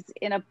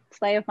in a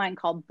play of mine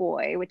called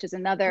Boy, which is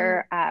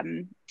another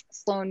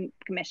Sloan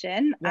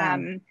commission.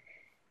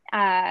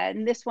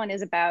 And this one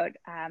is about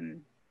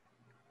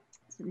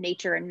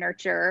nature and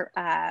nurture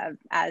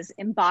as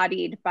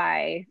embodied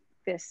by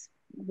this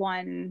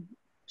one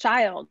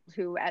child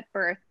who at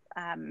birth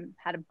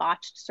had a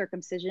botched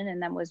circumcision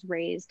and then was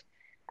raised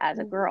as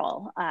a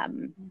girl,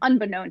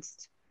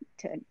 unbeknownst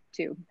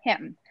to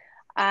him.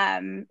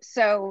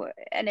 So,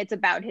 and it's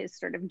about his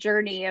sort of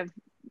journey of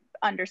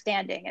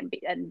understanding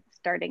and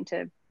starting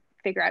to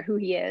figure out who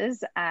he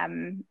is,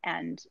 and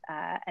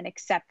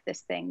accept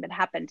this thing that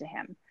happened to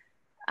him.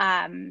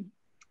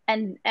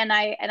 And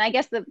I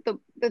guess the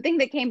thing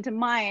that came to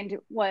mind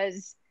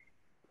was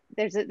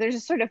there's a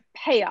sort of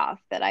payoff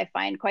that I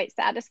find quite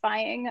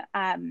satisfying.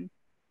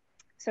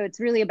 So it's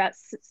really about,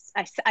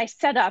 I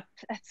set up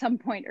at some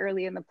point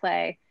early in the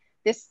play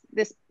this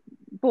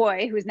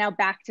boy who is now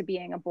back to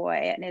being a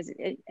boy and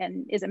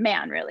is a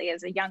man, really,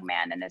 is a young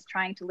man, and is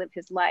trying to live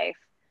his life,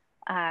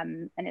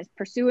 and is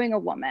pursuing a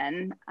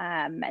woman,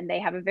 and they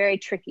have a very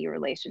tricky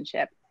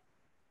relationship.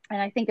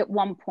 And I think at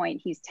one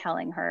point he's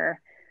telling her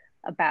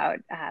about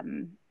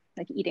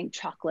like eating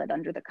chocolate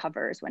under the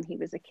covers when he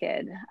was a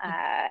kid,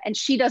 and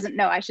she doesn't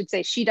know. I should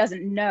say she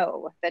doesn't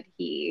know that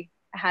he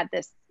had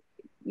this,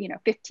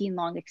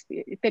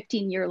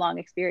 15-year long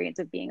experience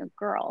of being a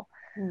girl.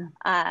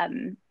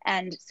 And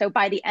so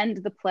by the end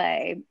of the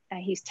play,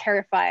 he's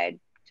terrified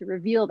to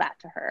reveal that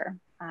to her,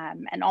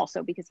 and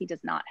also because he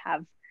does not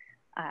have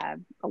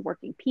a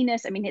working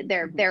penis. I mean,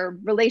 their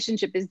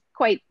relationship is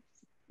quite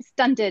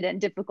stunted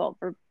and difficult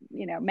for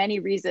many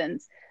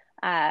reasons.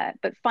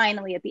 But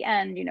finally, at the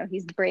end,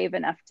 he's brave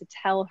enough to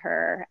tell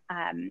her,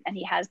 and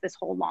he has this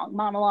whole long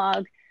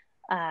monologue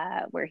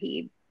where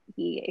he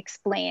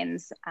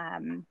explains,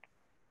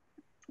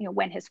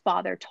 when his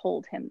father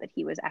told him that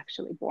he was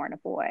actually born a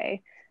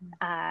boy,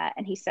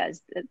 and he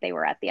says that they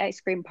were at the ice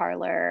cream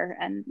parlor,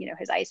 and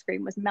his ice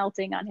cream was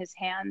melting on his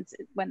hands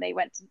when they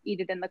went to eat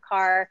it in the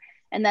car.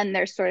 And then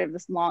there's sort of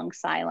this long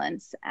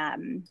silence,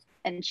 and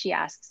she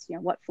asks,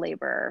 what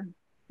flavor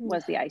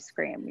was the ice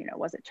cream?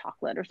 Was it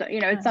chocolate or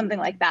something? It's something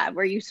like that,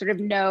 where you sort of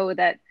know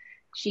that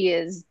she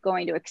is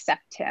going to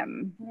accept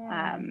him,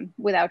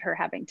 without her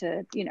having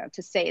to,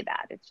 to say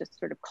that. It's just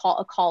sort of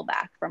a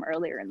callback from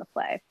earlier in the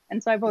play.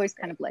 And so I've always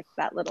kind of liked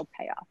that little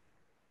payoff.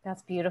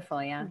 That's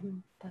beautiful. Yeah,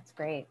 that's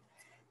great.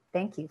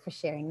 Thank you for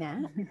sharing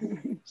that.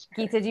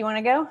 Geetha, do you want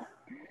to go?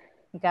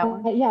 You got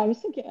one? Yeah, I was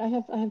thinking, I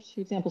have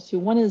two examples too.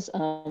 One is,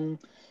 and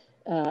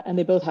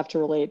they both have to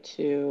relate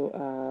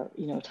to,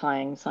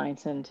 tying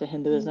science into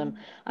Hinduism.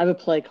 I have a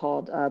play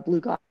called Blue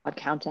God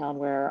Countdown,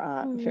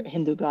 where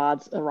Hindu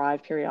gods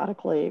arrive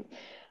periodically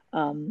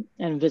and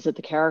visit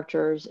the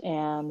characters.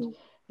 And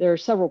there are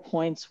several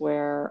points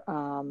where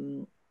I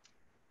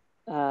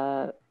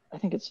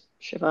think it's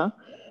Shiva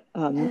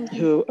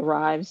who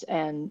arrives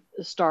and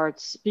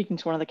starts speaking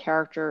to one of the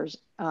characters,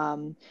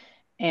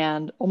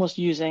 and almost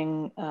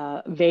using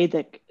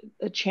Vedic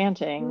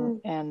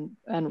chanting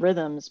and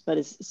rhythms, but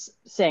is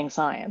saying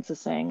science, is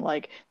saying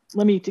like,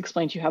 let me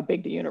explain to you how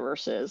big the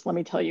universe is. Let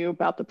me tell you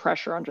about the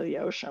pressure under the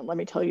ocean. Let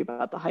me tell you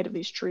about the height of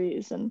these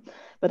trees,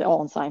 but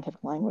all in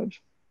scientific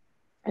language.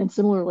 And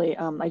similarly,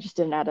 I just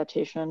did an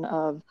adaptation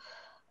of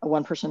a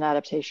one-person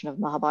adaptation of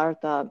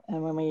Mahabharata,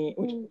 and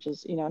which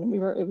is, and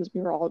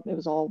it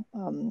was all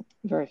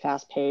very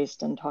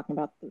fast-paced and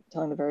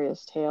telling the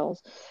various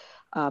tales.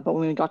 But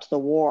when we got to the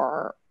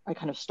war, I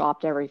kind of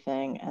stopped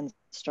everything and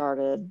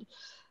started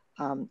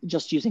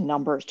just using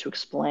numbers to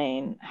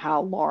explain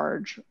how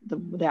large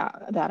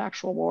that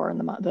actual war and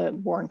the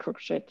war in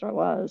Kurukshetra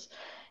was.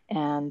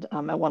 And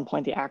at one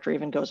point, the actor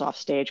even goes off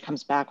stage,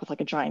 comes back with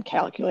like a giant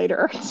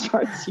calculator, and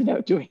starts,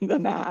 doing the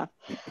math,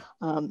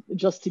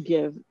 just to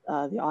give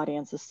the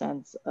audience a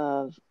sense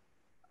of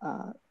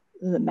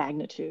the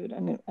magnitude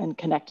and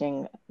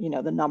connecting,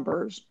 the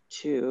numbers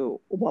to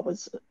what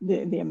was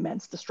the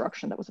immense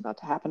destruction that was about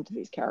to happen to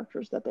these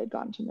characters that they'd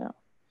gotten to know.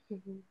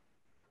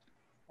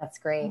 That's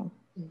great.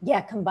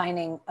 Yeah,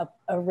 combining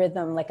a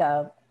rhythm, like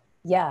a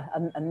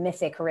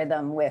mythic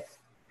rhythm with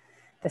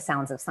the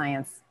sounds of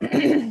science.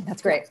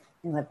 That's great.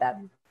 I love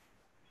that.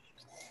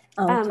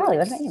 Charly,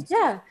 what about you?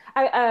 Yeah,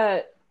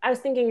 I was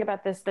thinking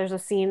about this. There's a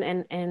scene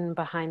in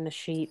Behind the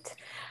Sheet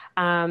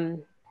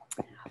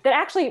that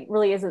actually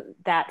really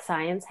isn't that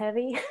science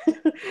heavy.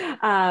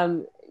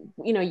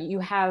 You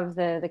have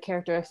the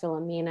character of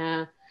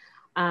Philomena,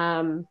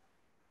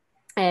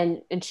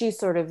 and she's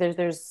sort of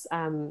there's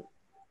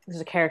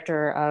a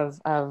character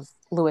of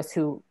Lewis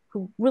who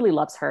really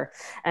loves her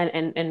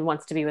and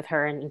wants to be with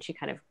her, and she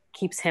kind of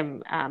keeps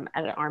him at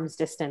an arm's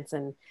distance,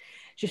 and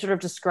she sort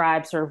of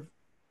describes sort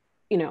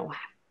of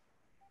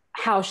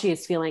how she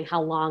is feeling,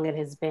 how long it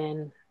has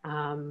been,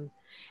 and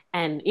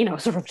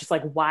sort of just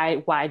like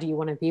why do you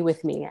want to be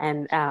with me?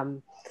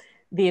 And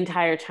the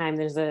entire time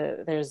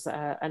there's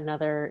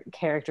another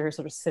character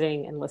sort of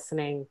sitting and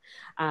listening,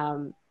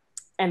 and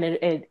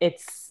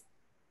it's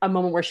a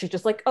moment where she's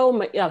just like, oh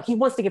my, he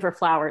wants to give her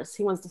flowers.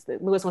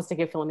 Lewis wants to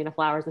give Philomena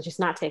flowers, and she's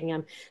not taking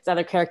them. This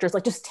other character is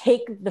like, just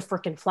take the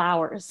frickin'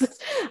 flowers.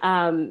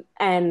 And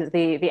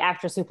the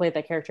actress who played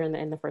that character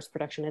in the first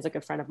production is a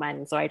good friend of mine.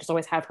 And so I just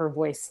always have her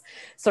voice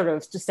sort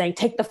of just saying,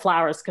 take the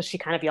flowers, because she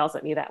kind of yells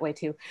at me that way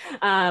too.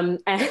 And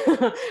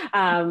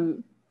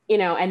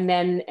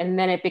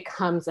then it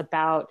becomes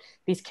about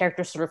these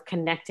characters sort of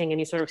connecting, and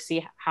you sort of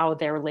see how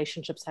their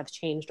relationships have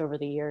changed over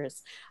the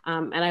years.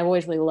 And I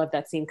always really loved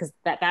that scene, because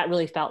that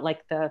really felt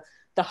like the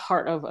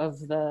heart of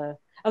the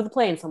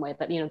play in some way.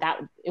 But that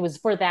it was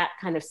for that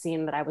kind of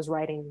scene that I was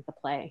writing the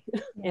play,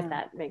 if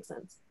that makes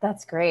sense.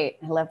 That's great.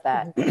 I love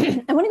that.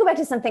 I want to go back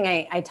to something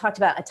I talked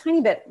about a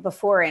tiny bit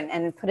before,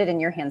 and put it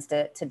in your hands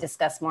to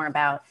discuss more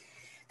about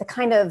the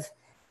kind of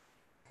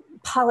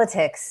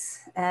politics,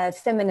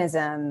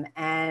 feminism,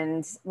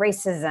 and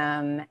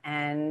racism,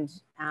 and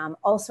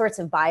all sorts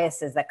of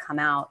biases that come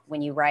out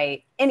when you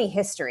write any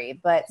history,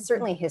 but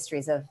certainly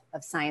histories of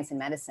science and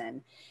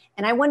medicine.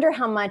 And I wonder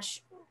how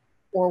much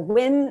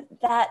when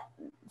that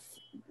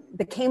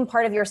became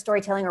part of your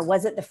storytelling, or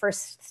was it the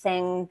first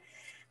thing?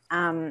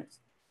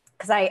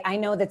 Because I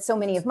know that so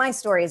many of my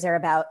stories are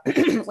about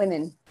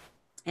women,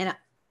 and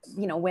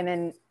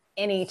women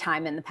any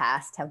time in the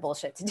past have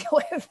bullshit to deal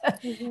with.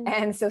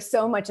 And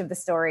so much of the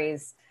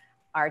stories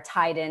are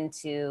tied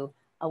into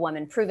a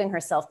woman proving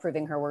herself,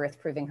 proving her worth,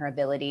 proving her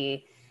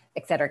ability,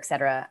 et cetera, et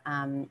cetera.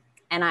 And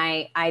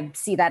I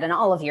see that in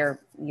all of your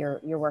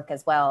work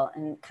as well,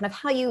 and kind of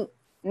how you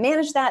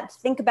manage that,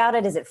 think about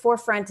it. Is it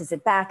forefront? Is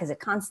it back? Is it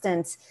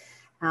constant?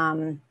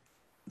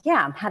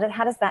 Yeah. How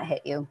does that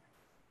hit you?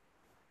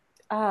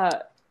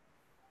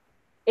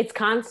 It's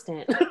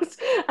constant.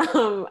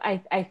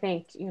 I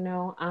think,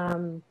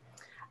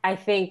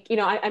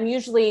 I'm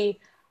usually,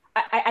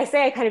 I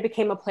say I kind of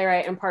became a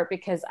playwright in part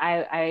because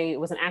I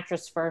was an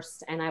actress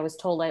first, and I was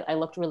told I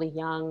looked really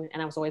young,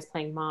 and I was always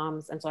playing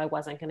moms. And so I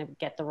wasn't going to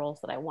get the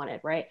roles that I wanted.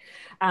 Right.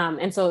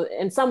 And so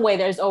in some way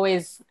there's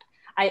always,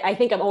 I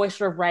think I'm always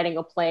sort of writing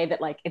a play that,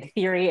 like, in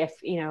theory, if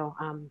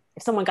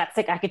someone got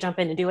sick, I could jump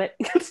in and do it,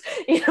 if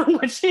I'm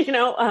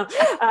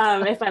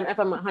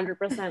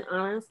 100%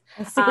 honest.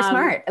 That's super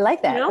smart. I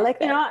like that. I like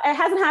that. It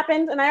hasn't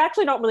happened, and I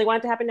actually don't really want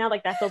it to happen now.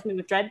 Like, that fills me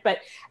with dread, but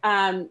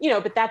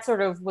but that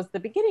sort of was the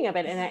beginning of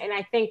it. And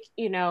I think,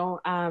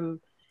 by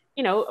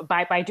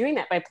doing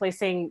that, by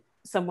placing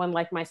someone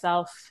like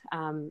myself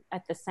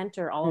at the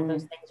center, all of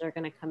those things are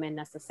going to come in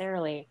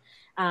necessarily.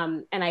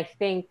 And I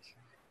think,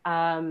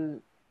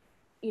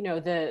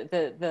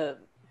 the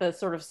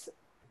sort of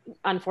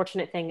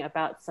unfortunate thing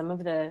about some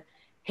of the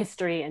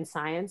history and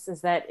science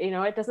is that,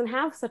 it doesn't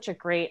have such a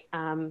great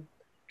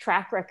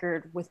track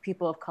record with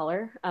people of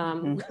color,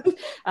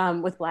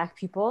 with Black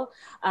people.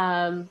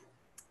 And,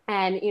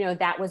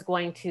 that was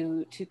going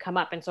to come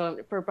up. And so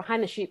for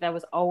Behind the Sheet, that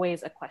was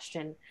always a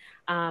question.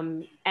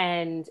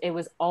 And it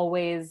was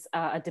always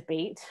a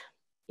debate,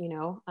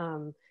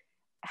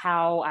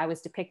 how I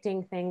was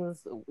depicting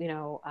things,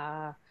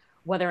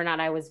 whether or not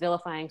I was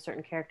vilifying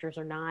certain characters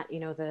or not,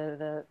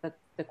 the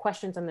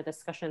questions and the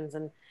discussions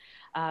and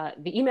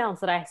the emails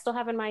that I still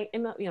have in my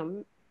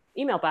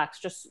email box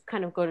just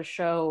kind of go to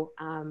show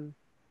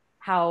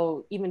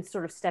how even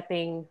sort of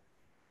stepping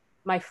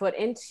my foot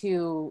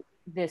into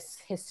this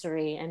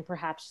history, and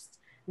perhaps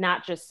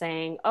not just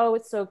saying, oh,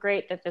 it's so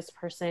great that this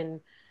person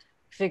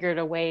figured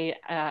out a way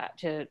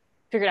to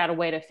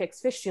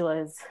fix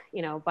fistulas,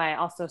 by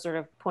also sort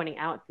of pointing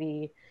out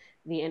the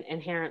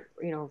inherent,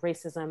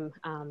 racism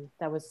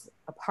that was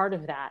a part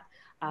of that.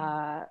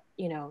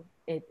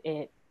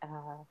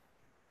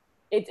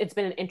 It's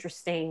been an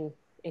interesting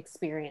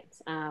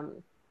experience.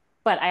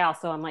 But I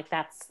also am like,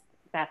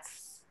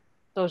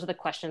 those are the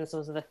questions,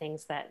 those are the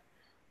things that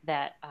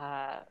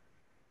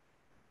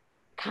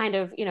kind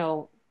of,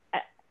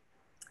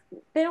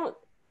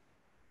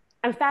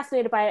 I'm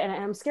fascinated by it, and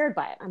I'm scared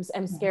by it. I'm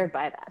scared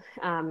by that.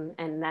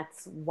 And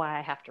that's why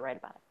I have to write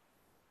about it.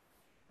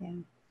 Yeah.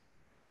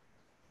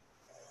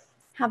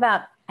 How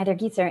about either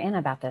Geetha or Anna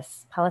about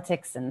this,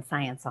 politics and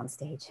science on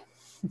stage?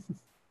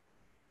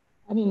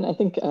 I mean, I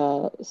think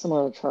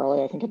similar to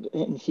Charly, I think it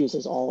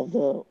infuses all of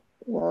the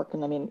work.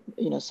 And I mean,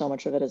 so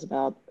much of it is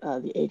about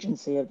the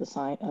agency of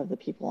the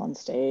people on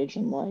stage,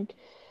 and like,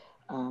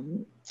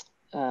 and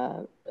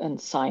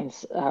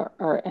science,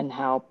 and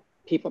how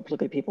people,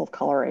 particularly people of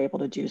color, are able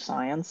to do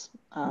science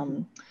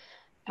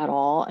at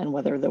all, and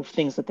whether the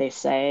things that they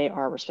say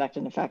are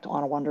respected. In fact,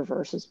 Anna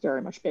Wonderverse is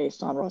very much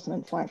based on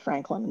Rosalind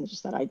Franklin, and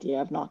just that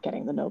idea of not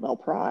getting the Nobel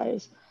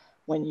Prize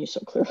when you so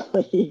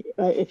clearly,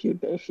 if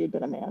you'd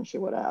been a man, she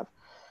would have.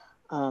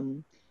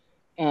 But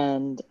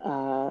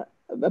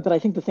I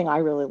think the thing I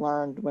really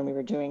learned when we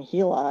were doing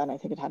Gila, and I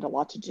think it had a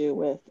lot to do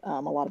with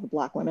a lot of the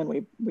Black women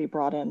we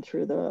brought in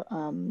through the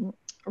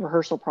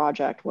rehearsal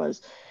project,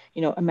 was,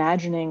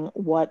 imagining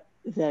what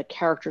the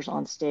characters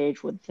on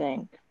stage would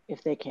think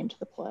if they came to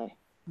the play.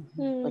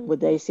 Like,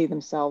 would they see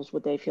themselves?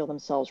 Would they feel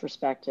themselves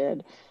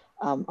respected?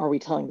 Are we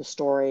telling the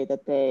story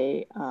that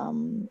they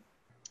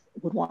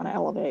would want to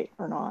elevate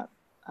or not?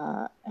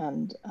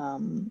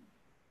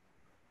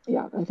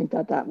 Yeah, I think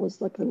that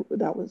was like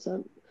that was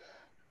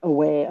a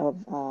way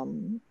of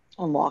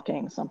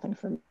unlocking something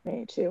for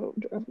me too,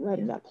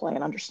 writing that play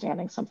and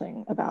understanding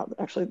something about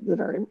actually the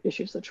very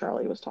issues that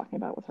Charly was talking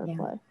about with her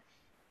play.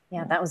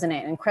 Yeah, that was an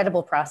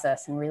incredible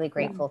process, and really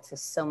grateful to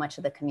so much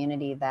of the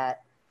community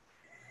that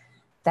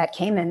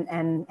came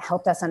and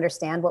helped us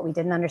understand what we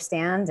didn't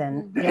understand,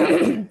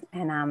 and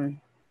and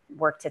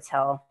worked to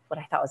tell what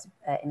I thought was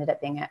ended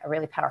up being a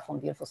really powerful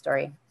and beautiful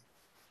story.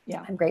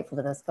 Yeah, I'm grateful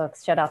to those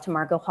folks. Shout out to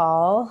Margot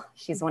Hall.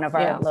 She's one of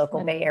our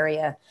local Bay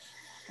Area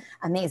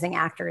amazing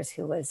actors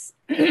who was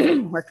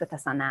worked with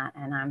us on that,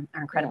 and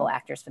are incredible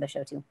actors for the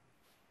show too.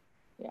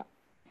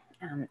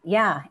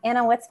 Yeah,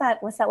 Anna, what's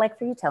that like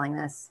for you telling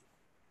this?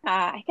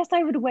 I guess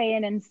I would weigh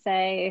in and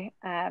say,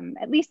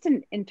 at least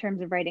in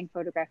terms of writing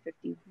Photograph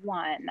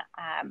 51,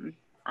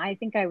 I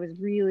think I was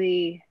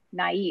really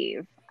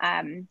naive.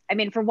 I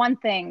mean, for one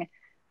thing,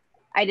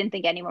 I didn't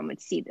think anyone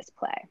would see this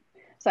play.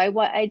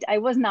 I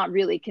was not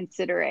really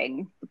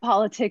considering the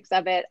politics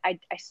of it. I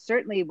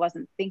certainly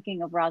wasn't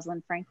thinking of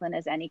Rosalind Franklin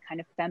as any kind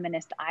of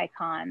feminist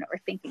icon, or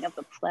thinking of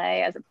the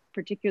play as a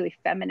particularly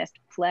feminist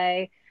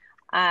play.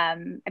 I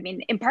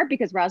mean, in part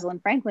because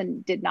Rosalind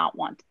Franklin did not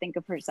want to think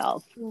of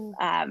herself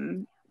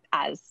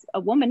as a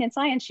woman in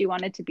science. She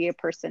wanted to be a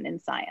person in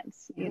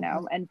science, you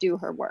know, and do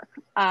her work.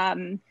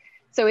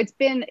 So it's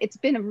been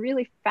a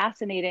really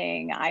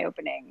fascinating,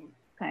 eye-opening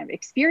kind of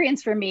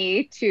experience for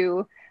me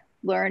to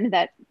learn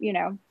that, you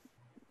know,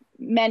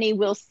 many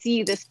will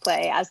see this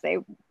play as they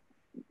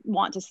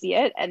want to see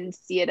it, and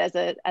see it as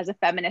a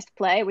feminist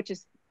play, which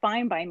is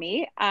fine by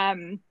me.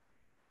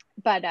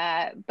 But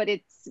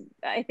it's,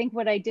 I think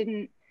what I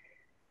didn't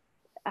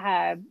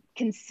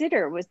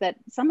consider was that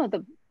some of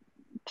the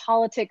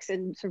politics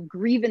and sort of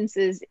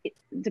grievances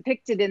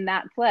depicted in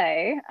that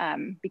play,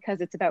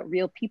 because it's about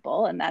real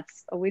people, and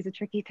that's always a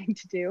tricky thing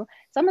to do,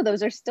 some of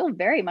those are still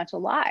very much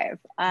alive.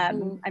 I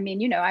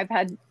mean, you know,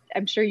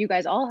 I'm sure you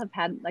guys all have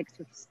had like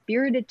sort of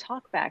spirited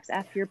talkbacks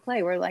after your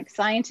play, where like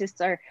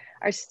scientists are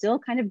still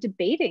kind of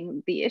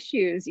debating the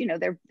issues. You know,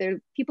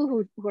 they're people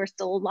who are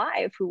still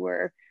alive, who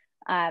were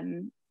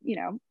you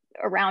know,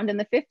 around in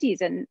the 50s,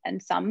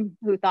 and some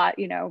who thought,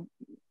 you know,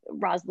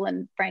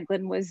 Rosalind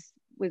Franklin was,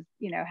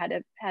 you know,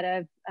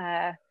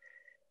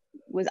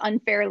 was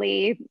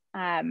unfairly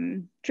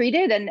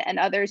treated, and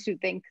others who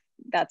think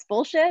that's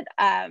bullshit.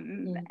 I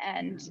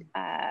mean,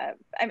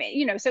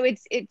 you know, so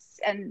it's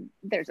and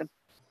there's a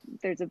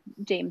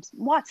James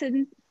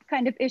Watson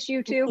kind of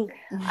issue too,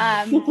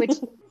 which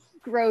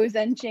grows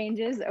and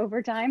changes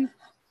over time.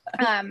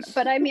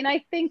 But I mean,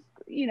 I think,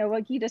 you know,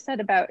 what Geetha said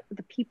about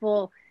the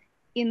people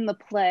in the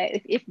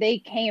play, if they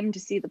came to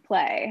see the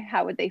play,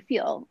 how would they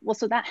feel? Well,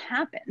 so that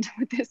happened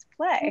with this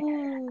play.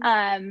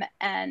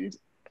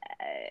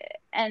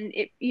 And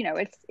it, you know,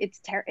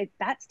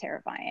 that's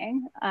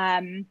terrifying.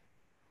 And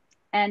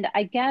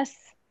I guess,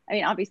 I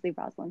mean, obviously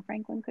Rosalind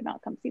Franklin could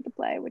not come see the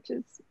play, which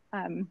is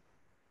the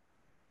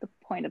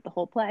point of the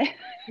whole play,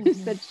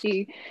 is that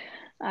she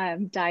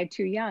died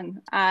too young.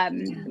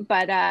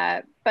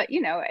 But you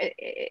know,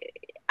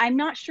 I'm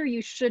not sure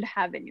you should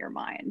have in your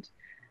mind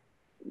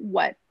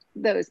what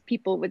those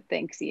people would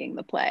think seeing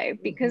the play,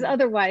 because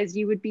otherwise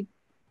you would be,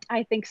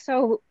 I think,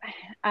 so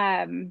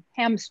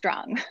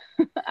hamstrung.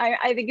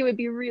 I think it would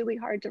be really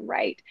hard to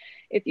write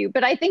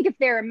but I think if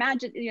they're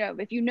you know,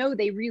 if you know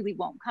they really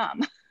won't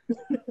come,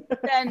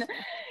 then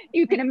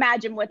you can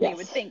imagine what they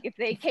would think if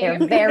they came.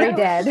 They're very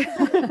dead.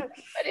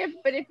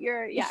 but if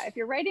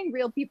you're writing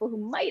real people who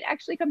might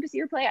actually come to see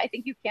your play, I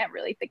think you can't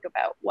really think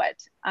about what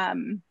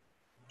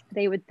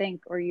they would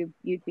think, or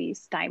you'd be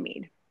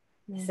stymied.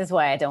 This is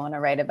why I don't want to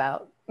write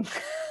about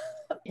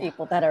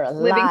people that are alive.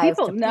 Living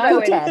people, no,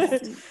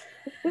 it's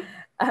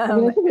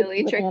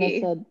really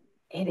tricky. Anna said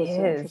it was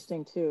so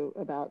interesting too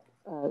about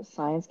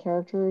science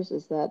characters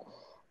is that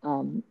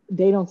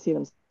they don't see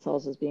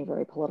themselves as being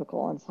very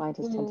political, and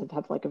scientists tend to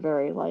have like a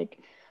very like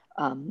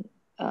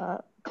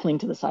cling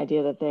to this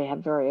idea that they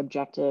have very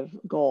objective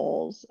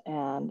goals.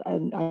 And I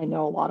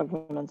know a lot of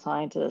women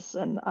scientists,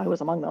 and I was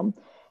among them,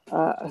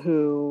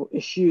 who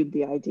eschewed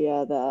the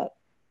idea that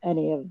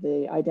any of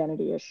the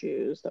identity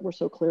issues that were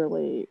so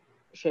clearly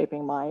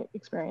shaping my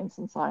experience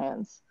in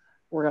science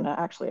were going to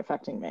actually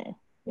affecting me,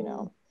 you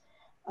know.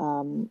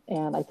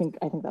 And I think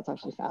that's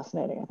actually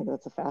fascinating. I think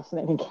that's a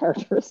fascinating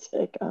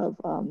characteristic of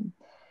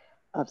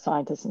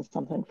scientists, and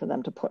something for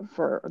them to put,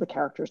 for the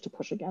characters to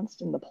push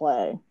against in the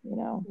play, you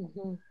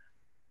know.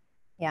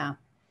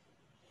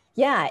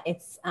 Yeah,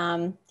 it's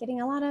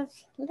getting a lot of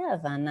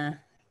love on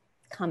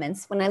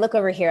comments. When I look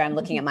over here, I'm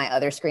looking at my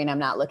other screen. I'm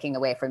not looking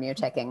away from you,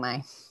 checking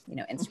my, you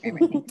know, Instagram or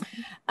anything.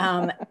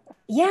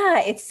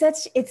 Yeah, it's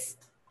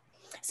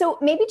so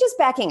maybe just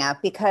backing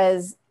up,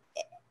 because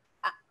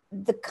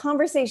the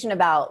conversation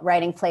about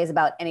writing plays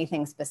about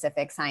anything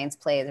specific, science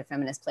plays or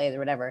feminist plays or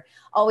whatever,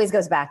 always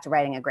goes back to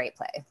writing a great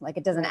play. Like,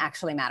 it doesn't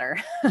actually matter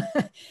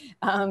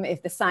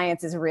if the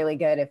science is really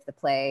good, if the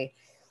play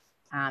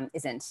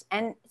isn't.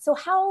 And so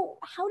how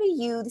do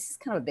you, this is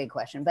kind of a big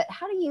question, but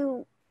how do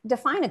you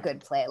define a good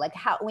play? Like,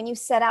 how, when you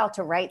set out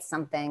to write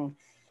something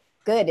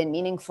good and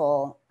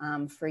meaningful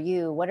for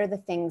you, what are the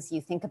things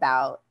you think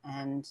about,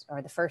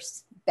 or the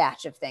first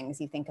batch of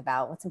things you think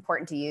about? What's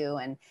important to you?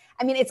 And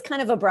I mean, it's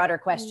kind of a broader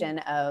question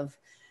of,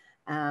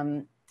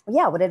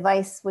 what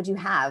advice would you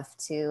have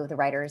to the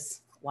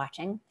writers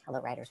watching?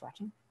 Hello, writers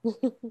watching.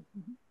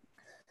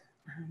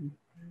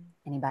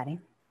 Anybody?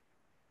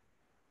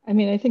 I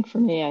mean, I think for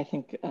me, I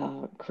think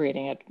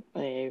creating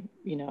a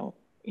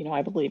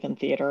I believe in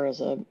theater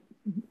as an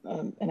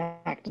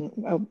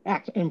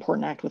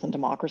important act within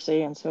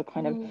democracy, and so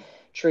kind of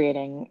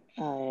creating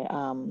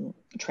a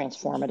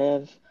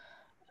transformative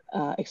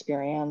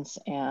experience.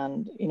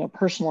 And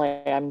personally,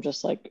 I'm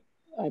just like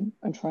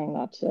I'm trying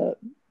not to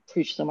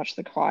preach so much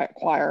to the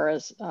choir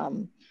as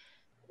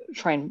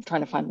trying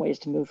to find ways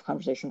to move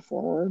conversation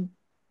forward.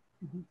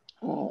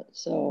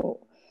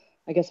 So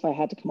I guess if I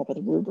had to come up with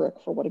a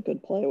rubric for what a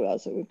good play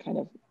was, it would kind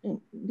of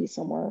be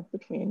somewhere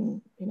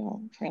between,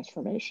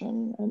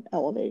 transformation and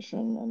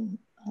elevation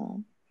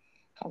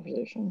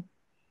conversation.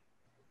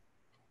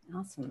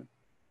 Awesome.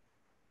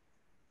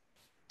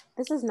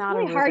 This is not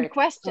really a hard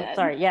question. Oh,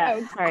 sorry, yeah.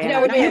 Oh, sorry,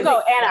 no, Anna. You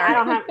go, Anna. Sorry. I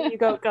don't have. You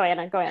go,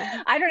 Anna. Go,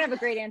 Anna. I don't have a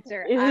great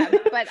answer,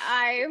 but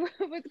I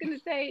was going to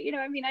say,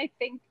 I mean, I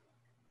think,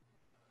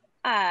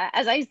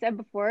 as I said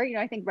before,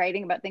 I think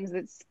writing about things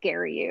that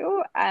scare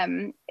you,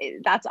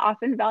 that's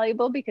often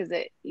valuable because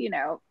it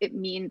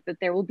means that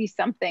there will be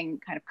something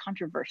kind of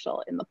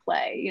controversial in the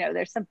play.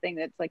 There's something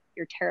that's like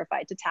you're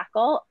terrified to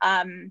tackle.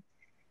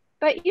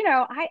 But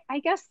I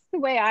guess the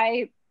way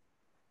I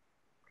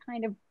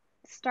kind of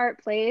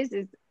start plays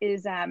is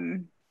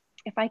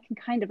if I can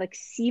kind of like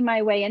see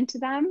my way into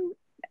them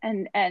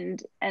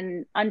and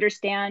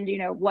understand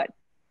what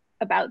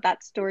about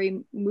that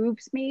story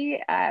moves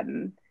me,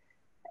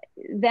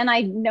 then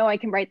I know I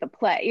can write the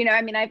play.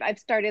 I mean, I've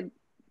started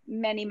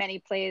many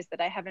plays that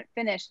I haven't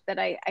finished that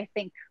I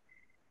think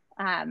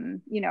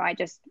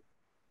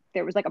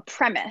there was like a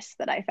premise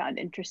that I found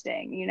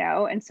interesting,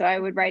 and so I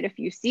would write a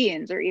few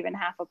scenes or even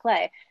half a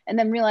play and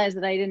then realize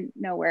that I didn't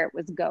know where it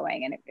was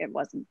going, and it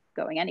wasn't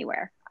going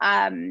anywhere.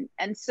 And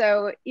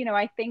so,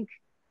 I think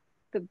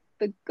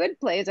the good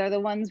plays are the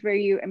ones where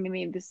I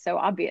mean, this is so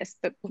obvious,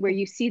 but where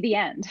you see the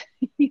end,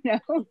 you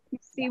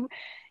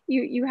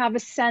have a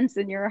sense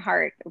in your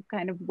heart of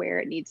kind of where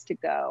it needs to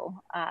go.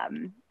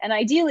 And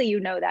ideally,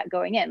 that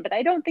going in, but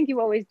I don't think you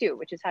always do,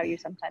 which is how you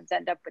sometimes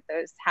end up with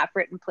those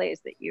half-written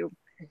plays that you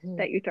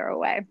throw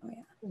away.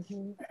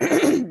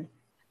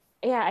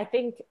 Yeah, I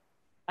think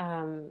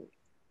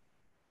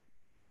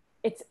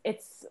it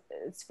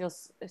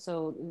feels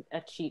so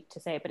a cheat to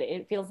say it, but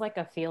it feels like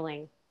a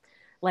feeling,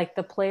 like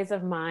the plays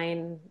of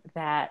mine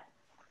that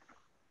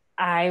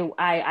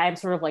I'm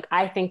sort of like,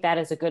 I think that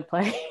is a good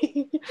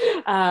play,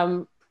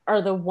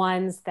 are the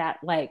ones that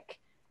like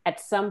at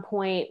some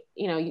point,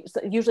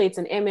 usually it's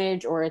an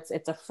image or it's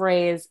a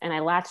phrase, and I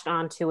latched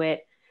onto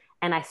it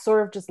and I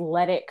sort of just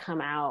let it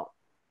come out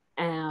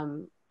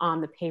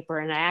on the paper.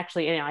 And I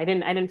actually, I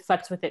didn't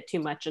flex with it too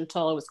much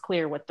until it was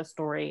clear what the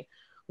story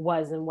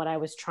was and what I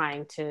was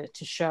trying to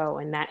show.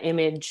 And that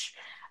image,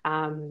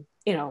 sort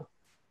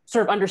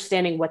of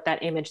understanding what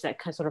that image that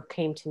sort of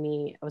came to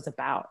me was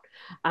about.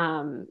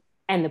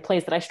 And the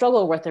plays that I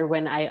struggle with are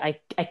when I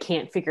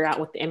can't figure out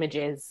what the image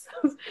is,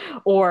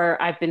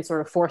 or I've been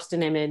sort of forced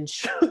an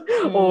image,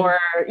 or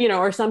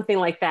something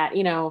like that,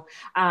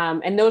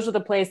 and those are the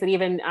plays that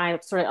even I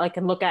sort of like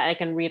can look at, I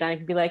can read, and I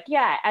can be like,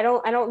 yeah, I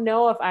don't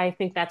know if I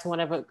think that's one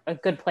of a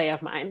good play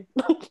of mine.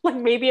 Like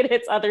maybe it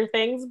hits other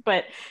things,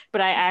 but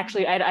I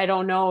actually I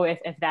don't know if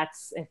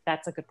that's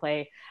a good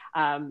play,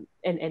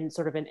 and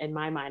sort of in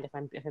my mind, if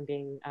I'm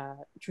being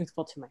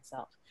truthful to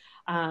myself.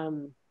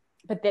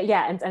 But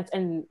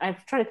and I'm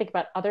trying to think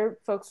about other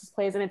folks'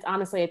 plays, and it's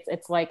honestly,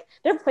 it's like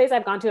there are plays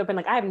I've gone to, I've been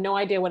like, I have no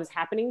idea what is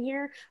happening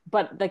here,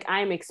 but like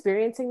I'm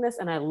experiencing this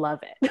and I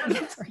love it.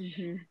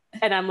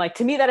 And I'm like,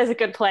 to me, that is a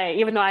good play,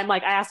 even though I'm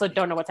like, I also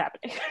don't know what's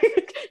happening.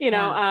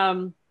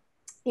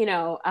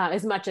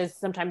 As much as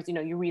sometimes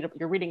you're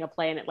reading a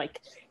play and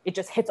it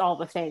just hits all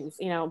the things,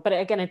 But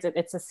again,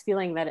 it's this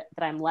feeling that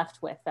I'm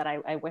left with that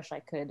I wish I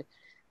could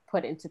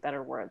put into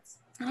better words.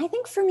 I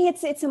think for me,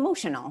 it's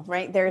emotional,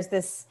 right? There's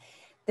this,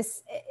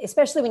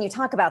 especially when you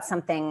talk about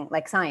something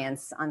like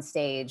science on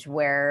stage,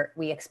 where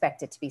we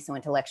expect it to be so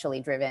intellectually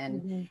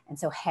driven and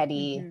so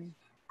heady.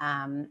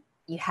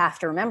 You have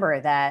to remember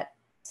that,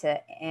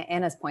 to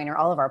Anna's point, or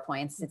all of our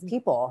points, it's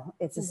people.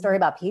 It's a story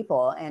about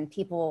people, and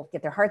people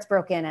get their hearts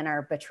broken and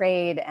are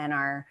betrayed and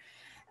are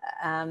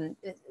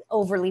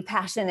overly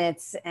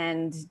passionate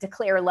and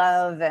declare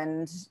love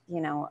and,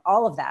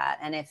 all of that.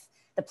 And if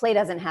the play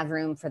doesn't have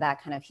room for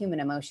that kind of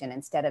human emotion,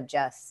 instead of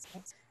just,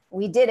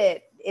 we did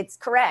it, it's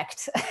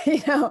correct,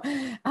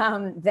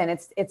 then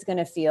it's going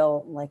to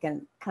feel like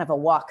a kind of a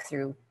walk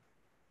through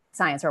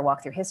science or a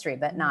walk through history,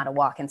 but not a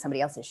walk in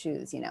somebody else's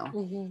shoes,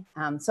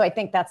 So I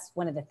think that's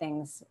one of the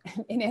things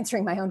in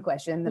answering my own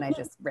question that I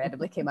just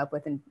randomly came up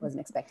with and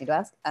wasn't expecting to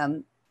ask.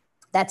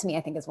 That to me,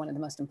 I think is one of the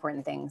most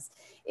important things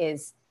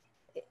is,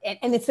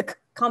 and it's the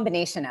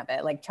combination of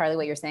it, like Charly,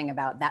 what you're saying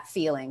about that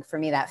feeling. For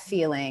me, that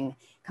feeling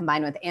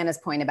combined with Anna's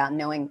point about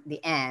knowing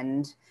the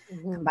end,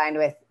 combined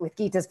with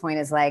Geetha's point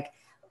is like,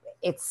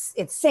 it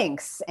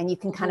sinks, and you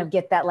can kind of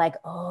get that like,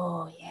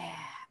 oh yeah,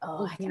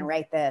 I can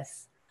write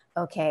this.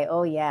 Okay,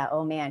 oh yeah,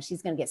 oh man,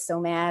 she's gonna get so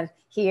mad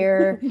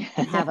here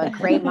and have a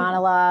great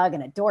monologue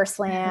and a door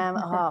slam.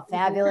 Oh,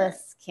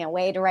 fabulous. Can't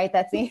wait to write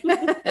that scene.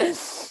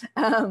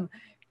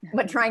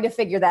 But trying to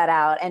figure that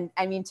out. And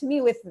I mean, to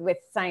me, with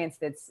science,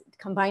 that's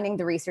combining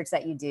the research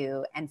that you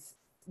do and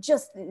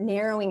just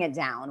narrowing it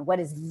down. What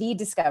is the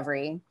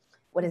discovery?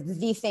 What is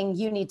the thing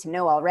you need to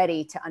know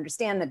already to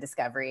understand the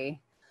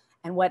discovery?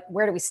 And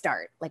where do we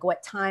start? Like,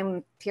 what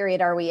time period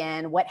are we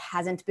in? What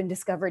hasn't been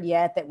discovered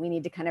yet that we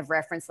need to kind of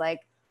reference? Like,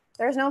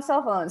 there's no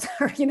cell phones,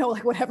 or,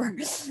 like whatever.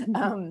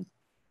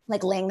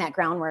 Like laying that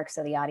groundwork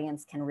so the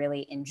audience can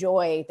really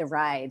enjoy the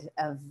ride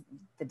of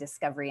the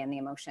discovery and the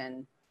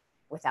emotion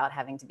without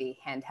having to be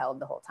handheld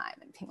the whole time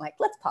and being like,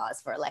 let's pause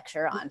for a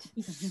lecture on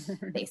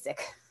basic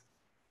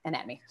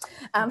anatomy.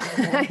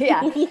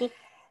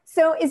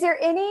 So is there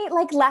any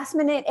like last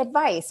minute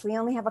advice? We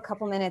only have a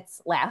couple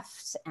minutes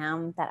left.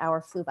 That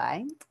hour flew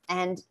by.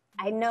 And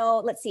I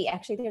know, let's see,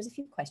 actually there's a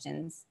few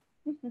questions.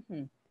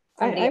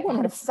 Somebody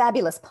had a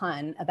fabulous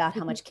pun about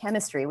how much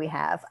chemistry we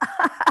have.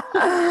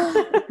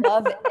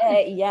 Love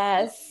it,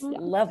 yes. Yeah.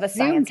 Love a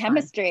science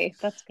chemistry.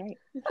 That's great.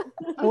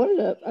 I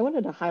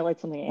wanted to highlight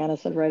something Anna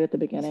said right at the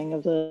beginning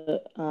of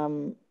the,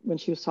 when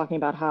she was talking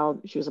about how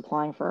she was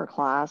applying for her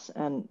class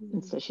and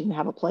instead she didn't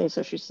have a play,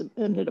 so she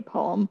submitted a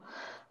poem.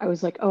 I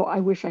was like, oh, I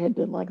wish I had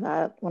been like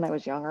that when I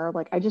was younger.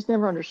 Like, I just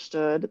never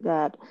understood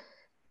that,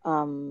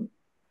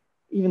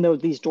 even though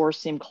these doors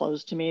seem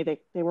closed to me,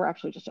 they were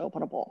actually just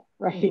openable,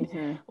 right?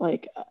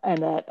 Like,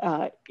 and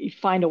that you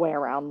find a way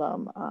around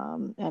them.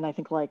 And I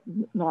think like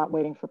not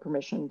waiting for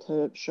permission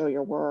to show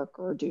your work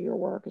or do your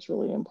work is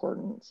really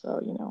important.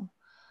 So, you know,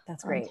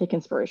 that's great. Take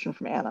inspiration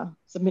from Anna.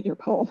 Submit your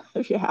poem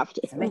if you have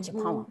to. Submit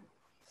your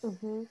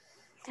poem.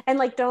 And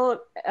like,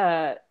 don't,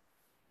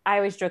 I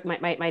always joke,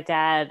 my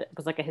dad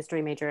was like a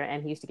history major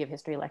and he used to give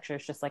history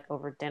lectures just like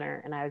over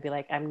dinner. And I would be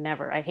like,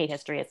 I hate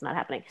history. It's not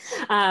happening.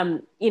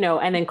 You know,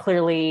 and then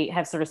clearly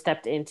have sort of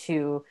stepped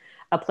into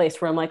a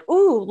place where I'm like,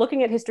 ooh,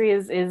 looking at history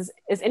is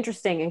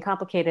interesting and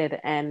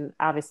complicated. And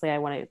obviously I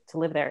wanted to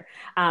live there.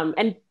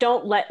 And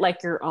don't let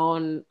like your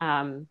own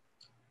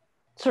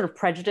sort of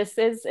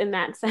prejudices in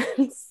that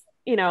sense.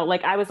 You know,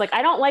 like I was like,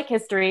 I don't like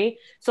history.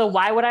 So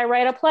why would I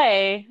write a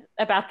play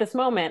about this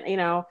moment, you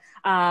know?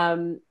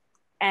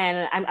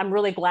 And I'm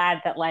really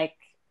glad that like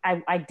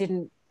I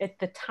didn't at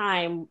the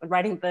time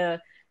writing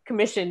the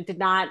commission did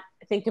not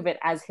think of it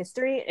as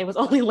history. It was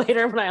only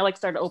later when I like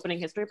started opening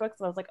history books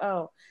and I was like,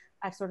 oh,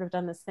 I've sort of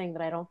done this thing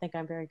that I don't think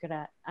I'm very good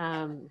at.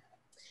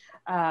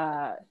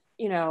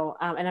 You know,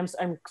 and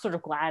I'm sort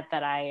of glad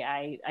that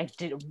I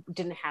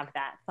didn't have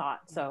that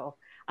thought. So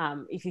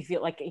if you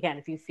feel like, again,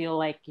 if you feel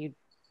like you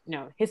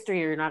know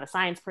history or you're not a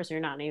science person,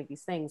 you're not any of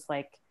these things,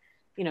 like,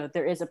 you know,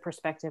 there is a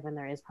perspective and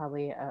there is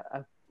probably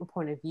a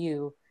point of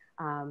view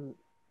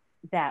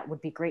that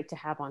would be great to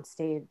have on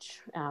stage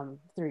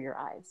through your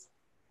eyes.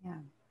 Yeah,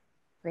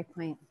 great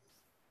point.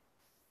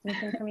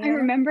 Anything from you?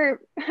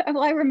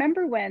 I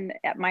remember when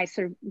at my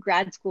sort of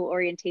grad school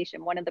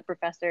orientation, one of the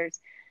professors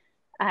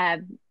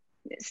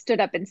stood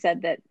up and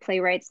said that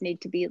playwrights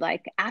need to be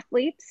like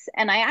athletes.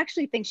 And I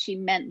actually think she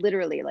meant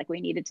literally like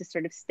we needed to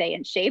sort of stay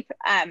in shape.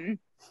 And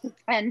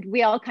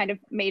we all kind of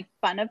made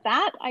fun of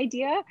that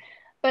idea.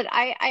 But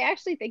I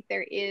actually think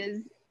there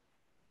is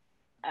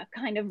a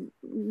kind of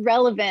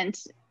relevant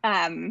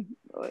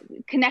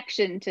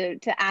connection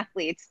to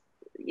athletes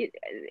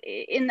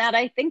in that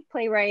I think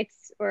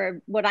playwrights,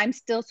 or what I'm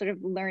still sort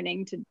of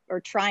learning to or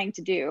trying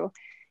to do,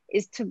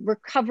 is to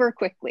recover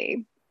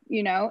quickly,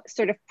 you know,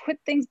 sort of put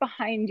things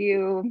behind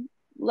you,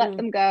 let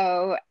them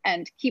go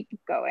and keep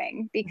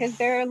going, because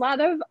there are a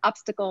lot of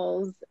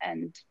obstacles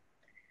and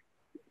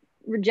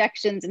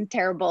rejections and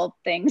terrible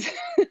things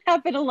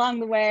happen along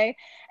the way.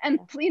 And,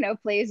 you know,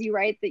 plays you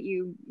write that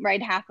you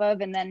write half of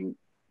and then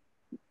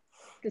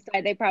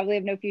decide they probably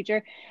have no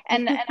future.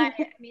 And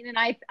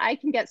I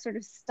can get sort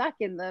of stuck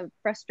in the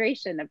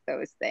frustration of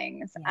those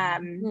things.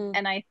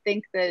 And I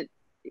think that,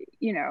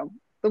 you know,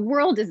 the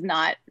world is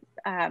not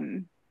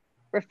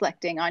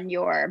reflecting on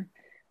your,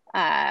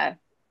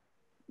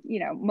 you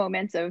know,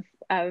 moments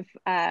of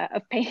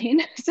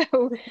pain.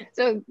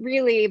 So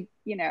really,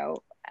 you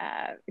know,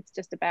 it's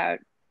just about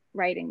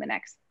writing the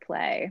next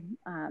play.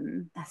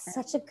 That's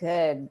such a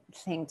good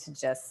thing to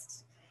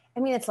just, I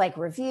mean, it's like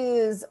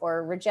reviews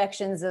or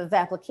rejections of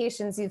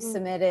applications you've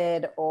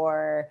submitted,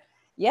 or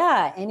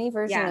any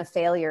version of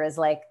failure is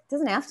like,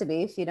 doesn't have to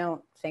be if you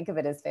don't think of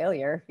it as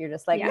failure. You're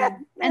just like,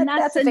 and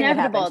that's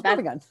inevitable.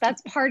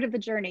 That's part of the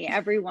journey.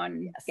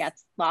 Everyone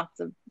gets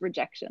lots of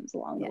rejections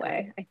along the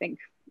way. I think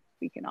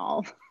we can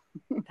all.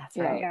 That's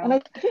right. And I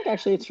think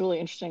actually it's really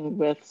interesting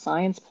with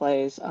science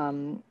plays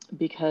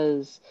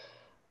because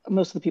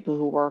most of the people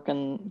who work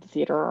in the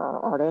theater are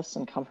artists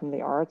and come from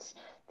the arts.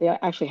 They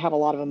actually have a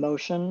lot of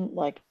emotion,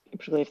 like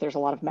particularly if there's a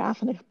lot of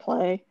math in a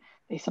play,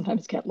 they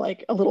sometimes get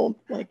like a little,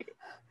 like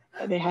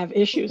they have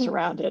issues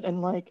around it. And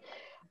like,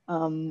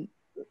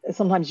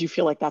 sometimes you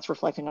feel like that's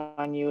reflecting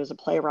on you as a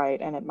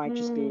playwright, and it might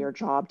just be your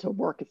job to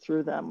work it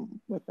through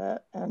them with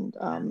it and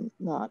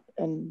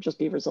and just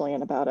be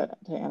resilient about it,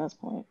 to Anna's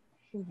point.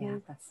 Yeah,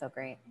 that's so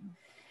great.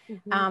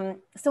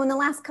 So in the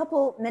last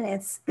couple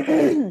minutes,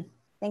 thank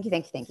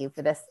you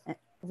for this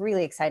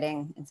really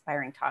exciting,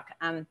 inspiring talk.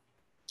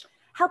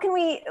 How can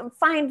we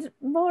find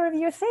more of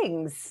your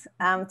things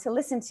to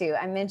listen to?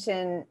 I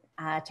mentioned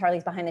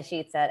Charly's Behind the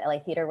Sheets at LA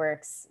Theater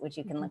Works, which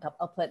you can look up.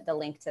 I'll put the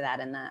link to that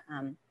in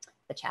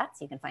the chat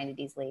so you can find it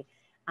easily.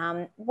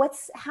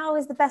 How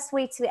is the best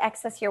way to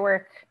access your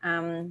work?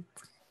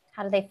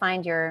 How do they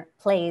find your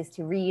plays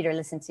to read or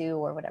listen to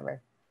or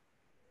whatever?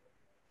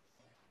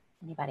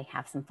 Anybody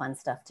have some fun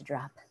stuff to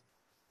drop?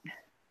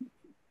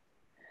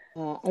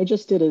 I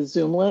just did a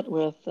Zoomlet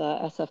with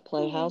SF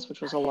Playhouse,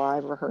 which was a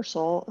live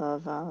rehearsal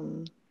of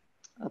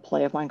a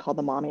play of mine called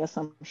The Mommy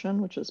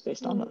Assumption, which is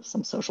based on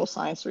some social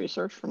science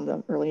research from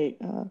the early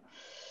or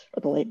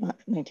the late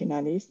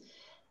 1990s.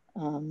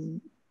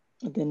 And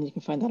then you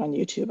can find that on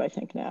YouTube, I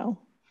think now.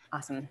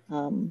 Awesome.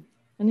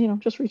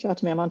 And just reach out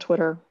to me. I'm on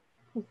Twitter.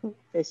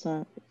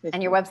 Facebook.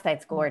 And your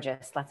website's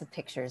gorgeous. Lots of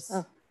pictures.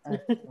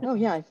 Oh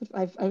yeah,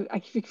 I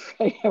keep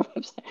creating a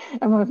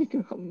website.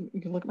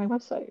 You can look at my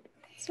website.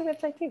 It's your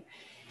website too.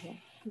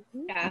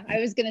 Yeah, I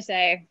was gonna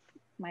say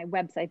my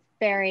website's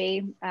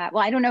very well.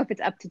 I don't know if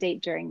it's up to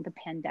date during the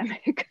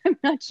pandemic. I'm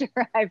not sure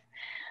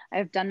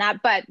I've done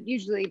that, but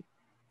usually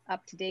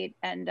up to date.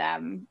 And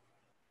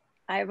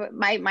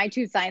my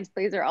two science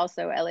plays are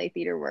also LA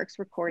Theater Works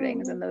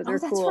recordings, and those are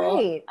cool.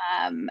 Right.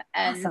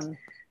 And Awesome.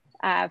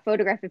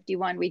 Photograph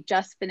 51, we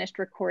just finished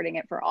recording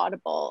it for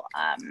Audible.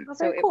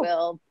 So it cool.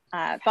 will,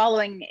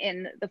 following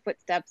in the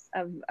footsteps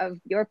of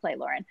your play,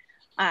 Lauren.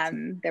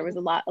 There was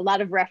a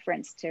lot of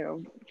reference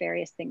to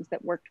various things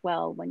that worked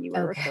well when you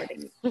were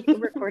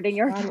recording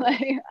your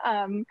play.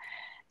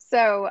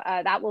 So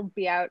that will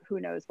be out who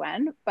knows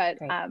when, but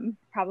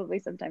probably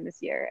sometime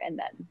this year. And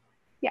then,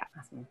 yeah,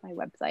 awesome. My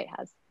website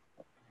has.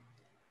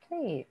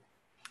 Great.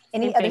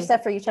 Any other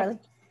stuff for you, Charly?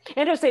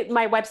 And to say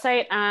my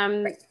website,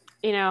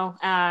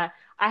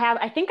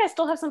 I think I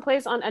still have some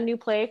plays on a new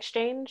play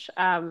exchange.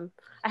 I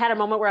had a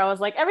moment where I was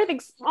like,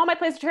 all my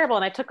plays are terrible,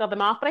 and I took all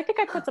them off, but I think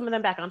I put some of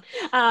them back on.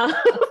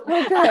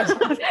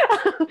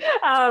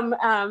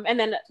 And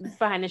then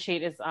Behind the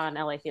Shade is on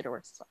LA Theater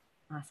Works as well.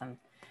 Awesome.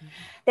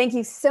 Thank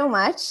you so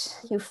much,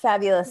 you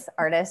fabulous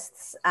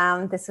artists.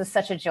 This was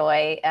such a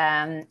joy.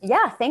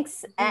 Yeah,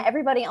 thanks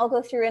everybody. I'll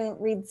go through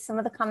and read some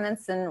of the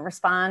comments and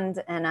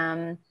respond,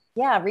 and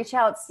yeah, reach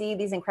out, see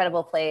these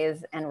incredible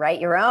plays, and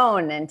write your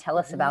own and tell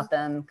us about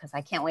them, because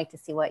I can't wait to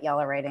see what y'all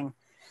are writing.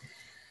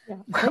 Yeah.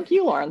 Thank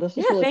you, Lauren. This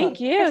is really thank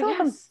fun.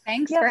 you.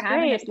 Thanks for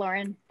having us,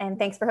 Lauren. And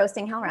thanks for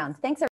hosting HowlRound. Thanks, everybody.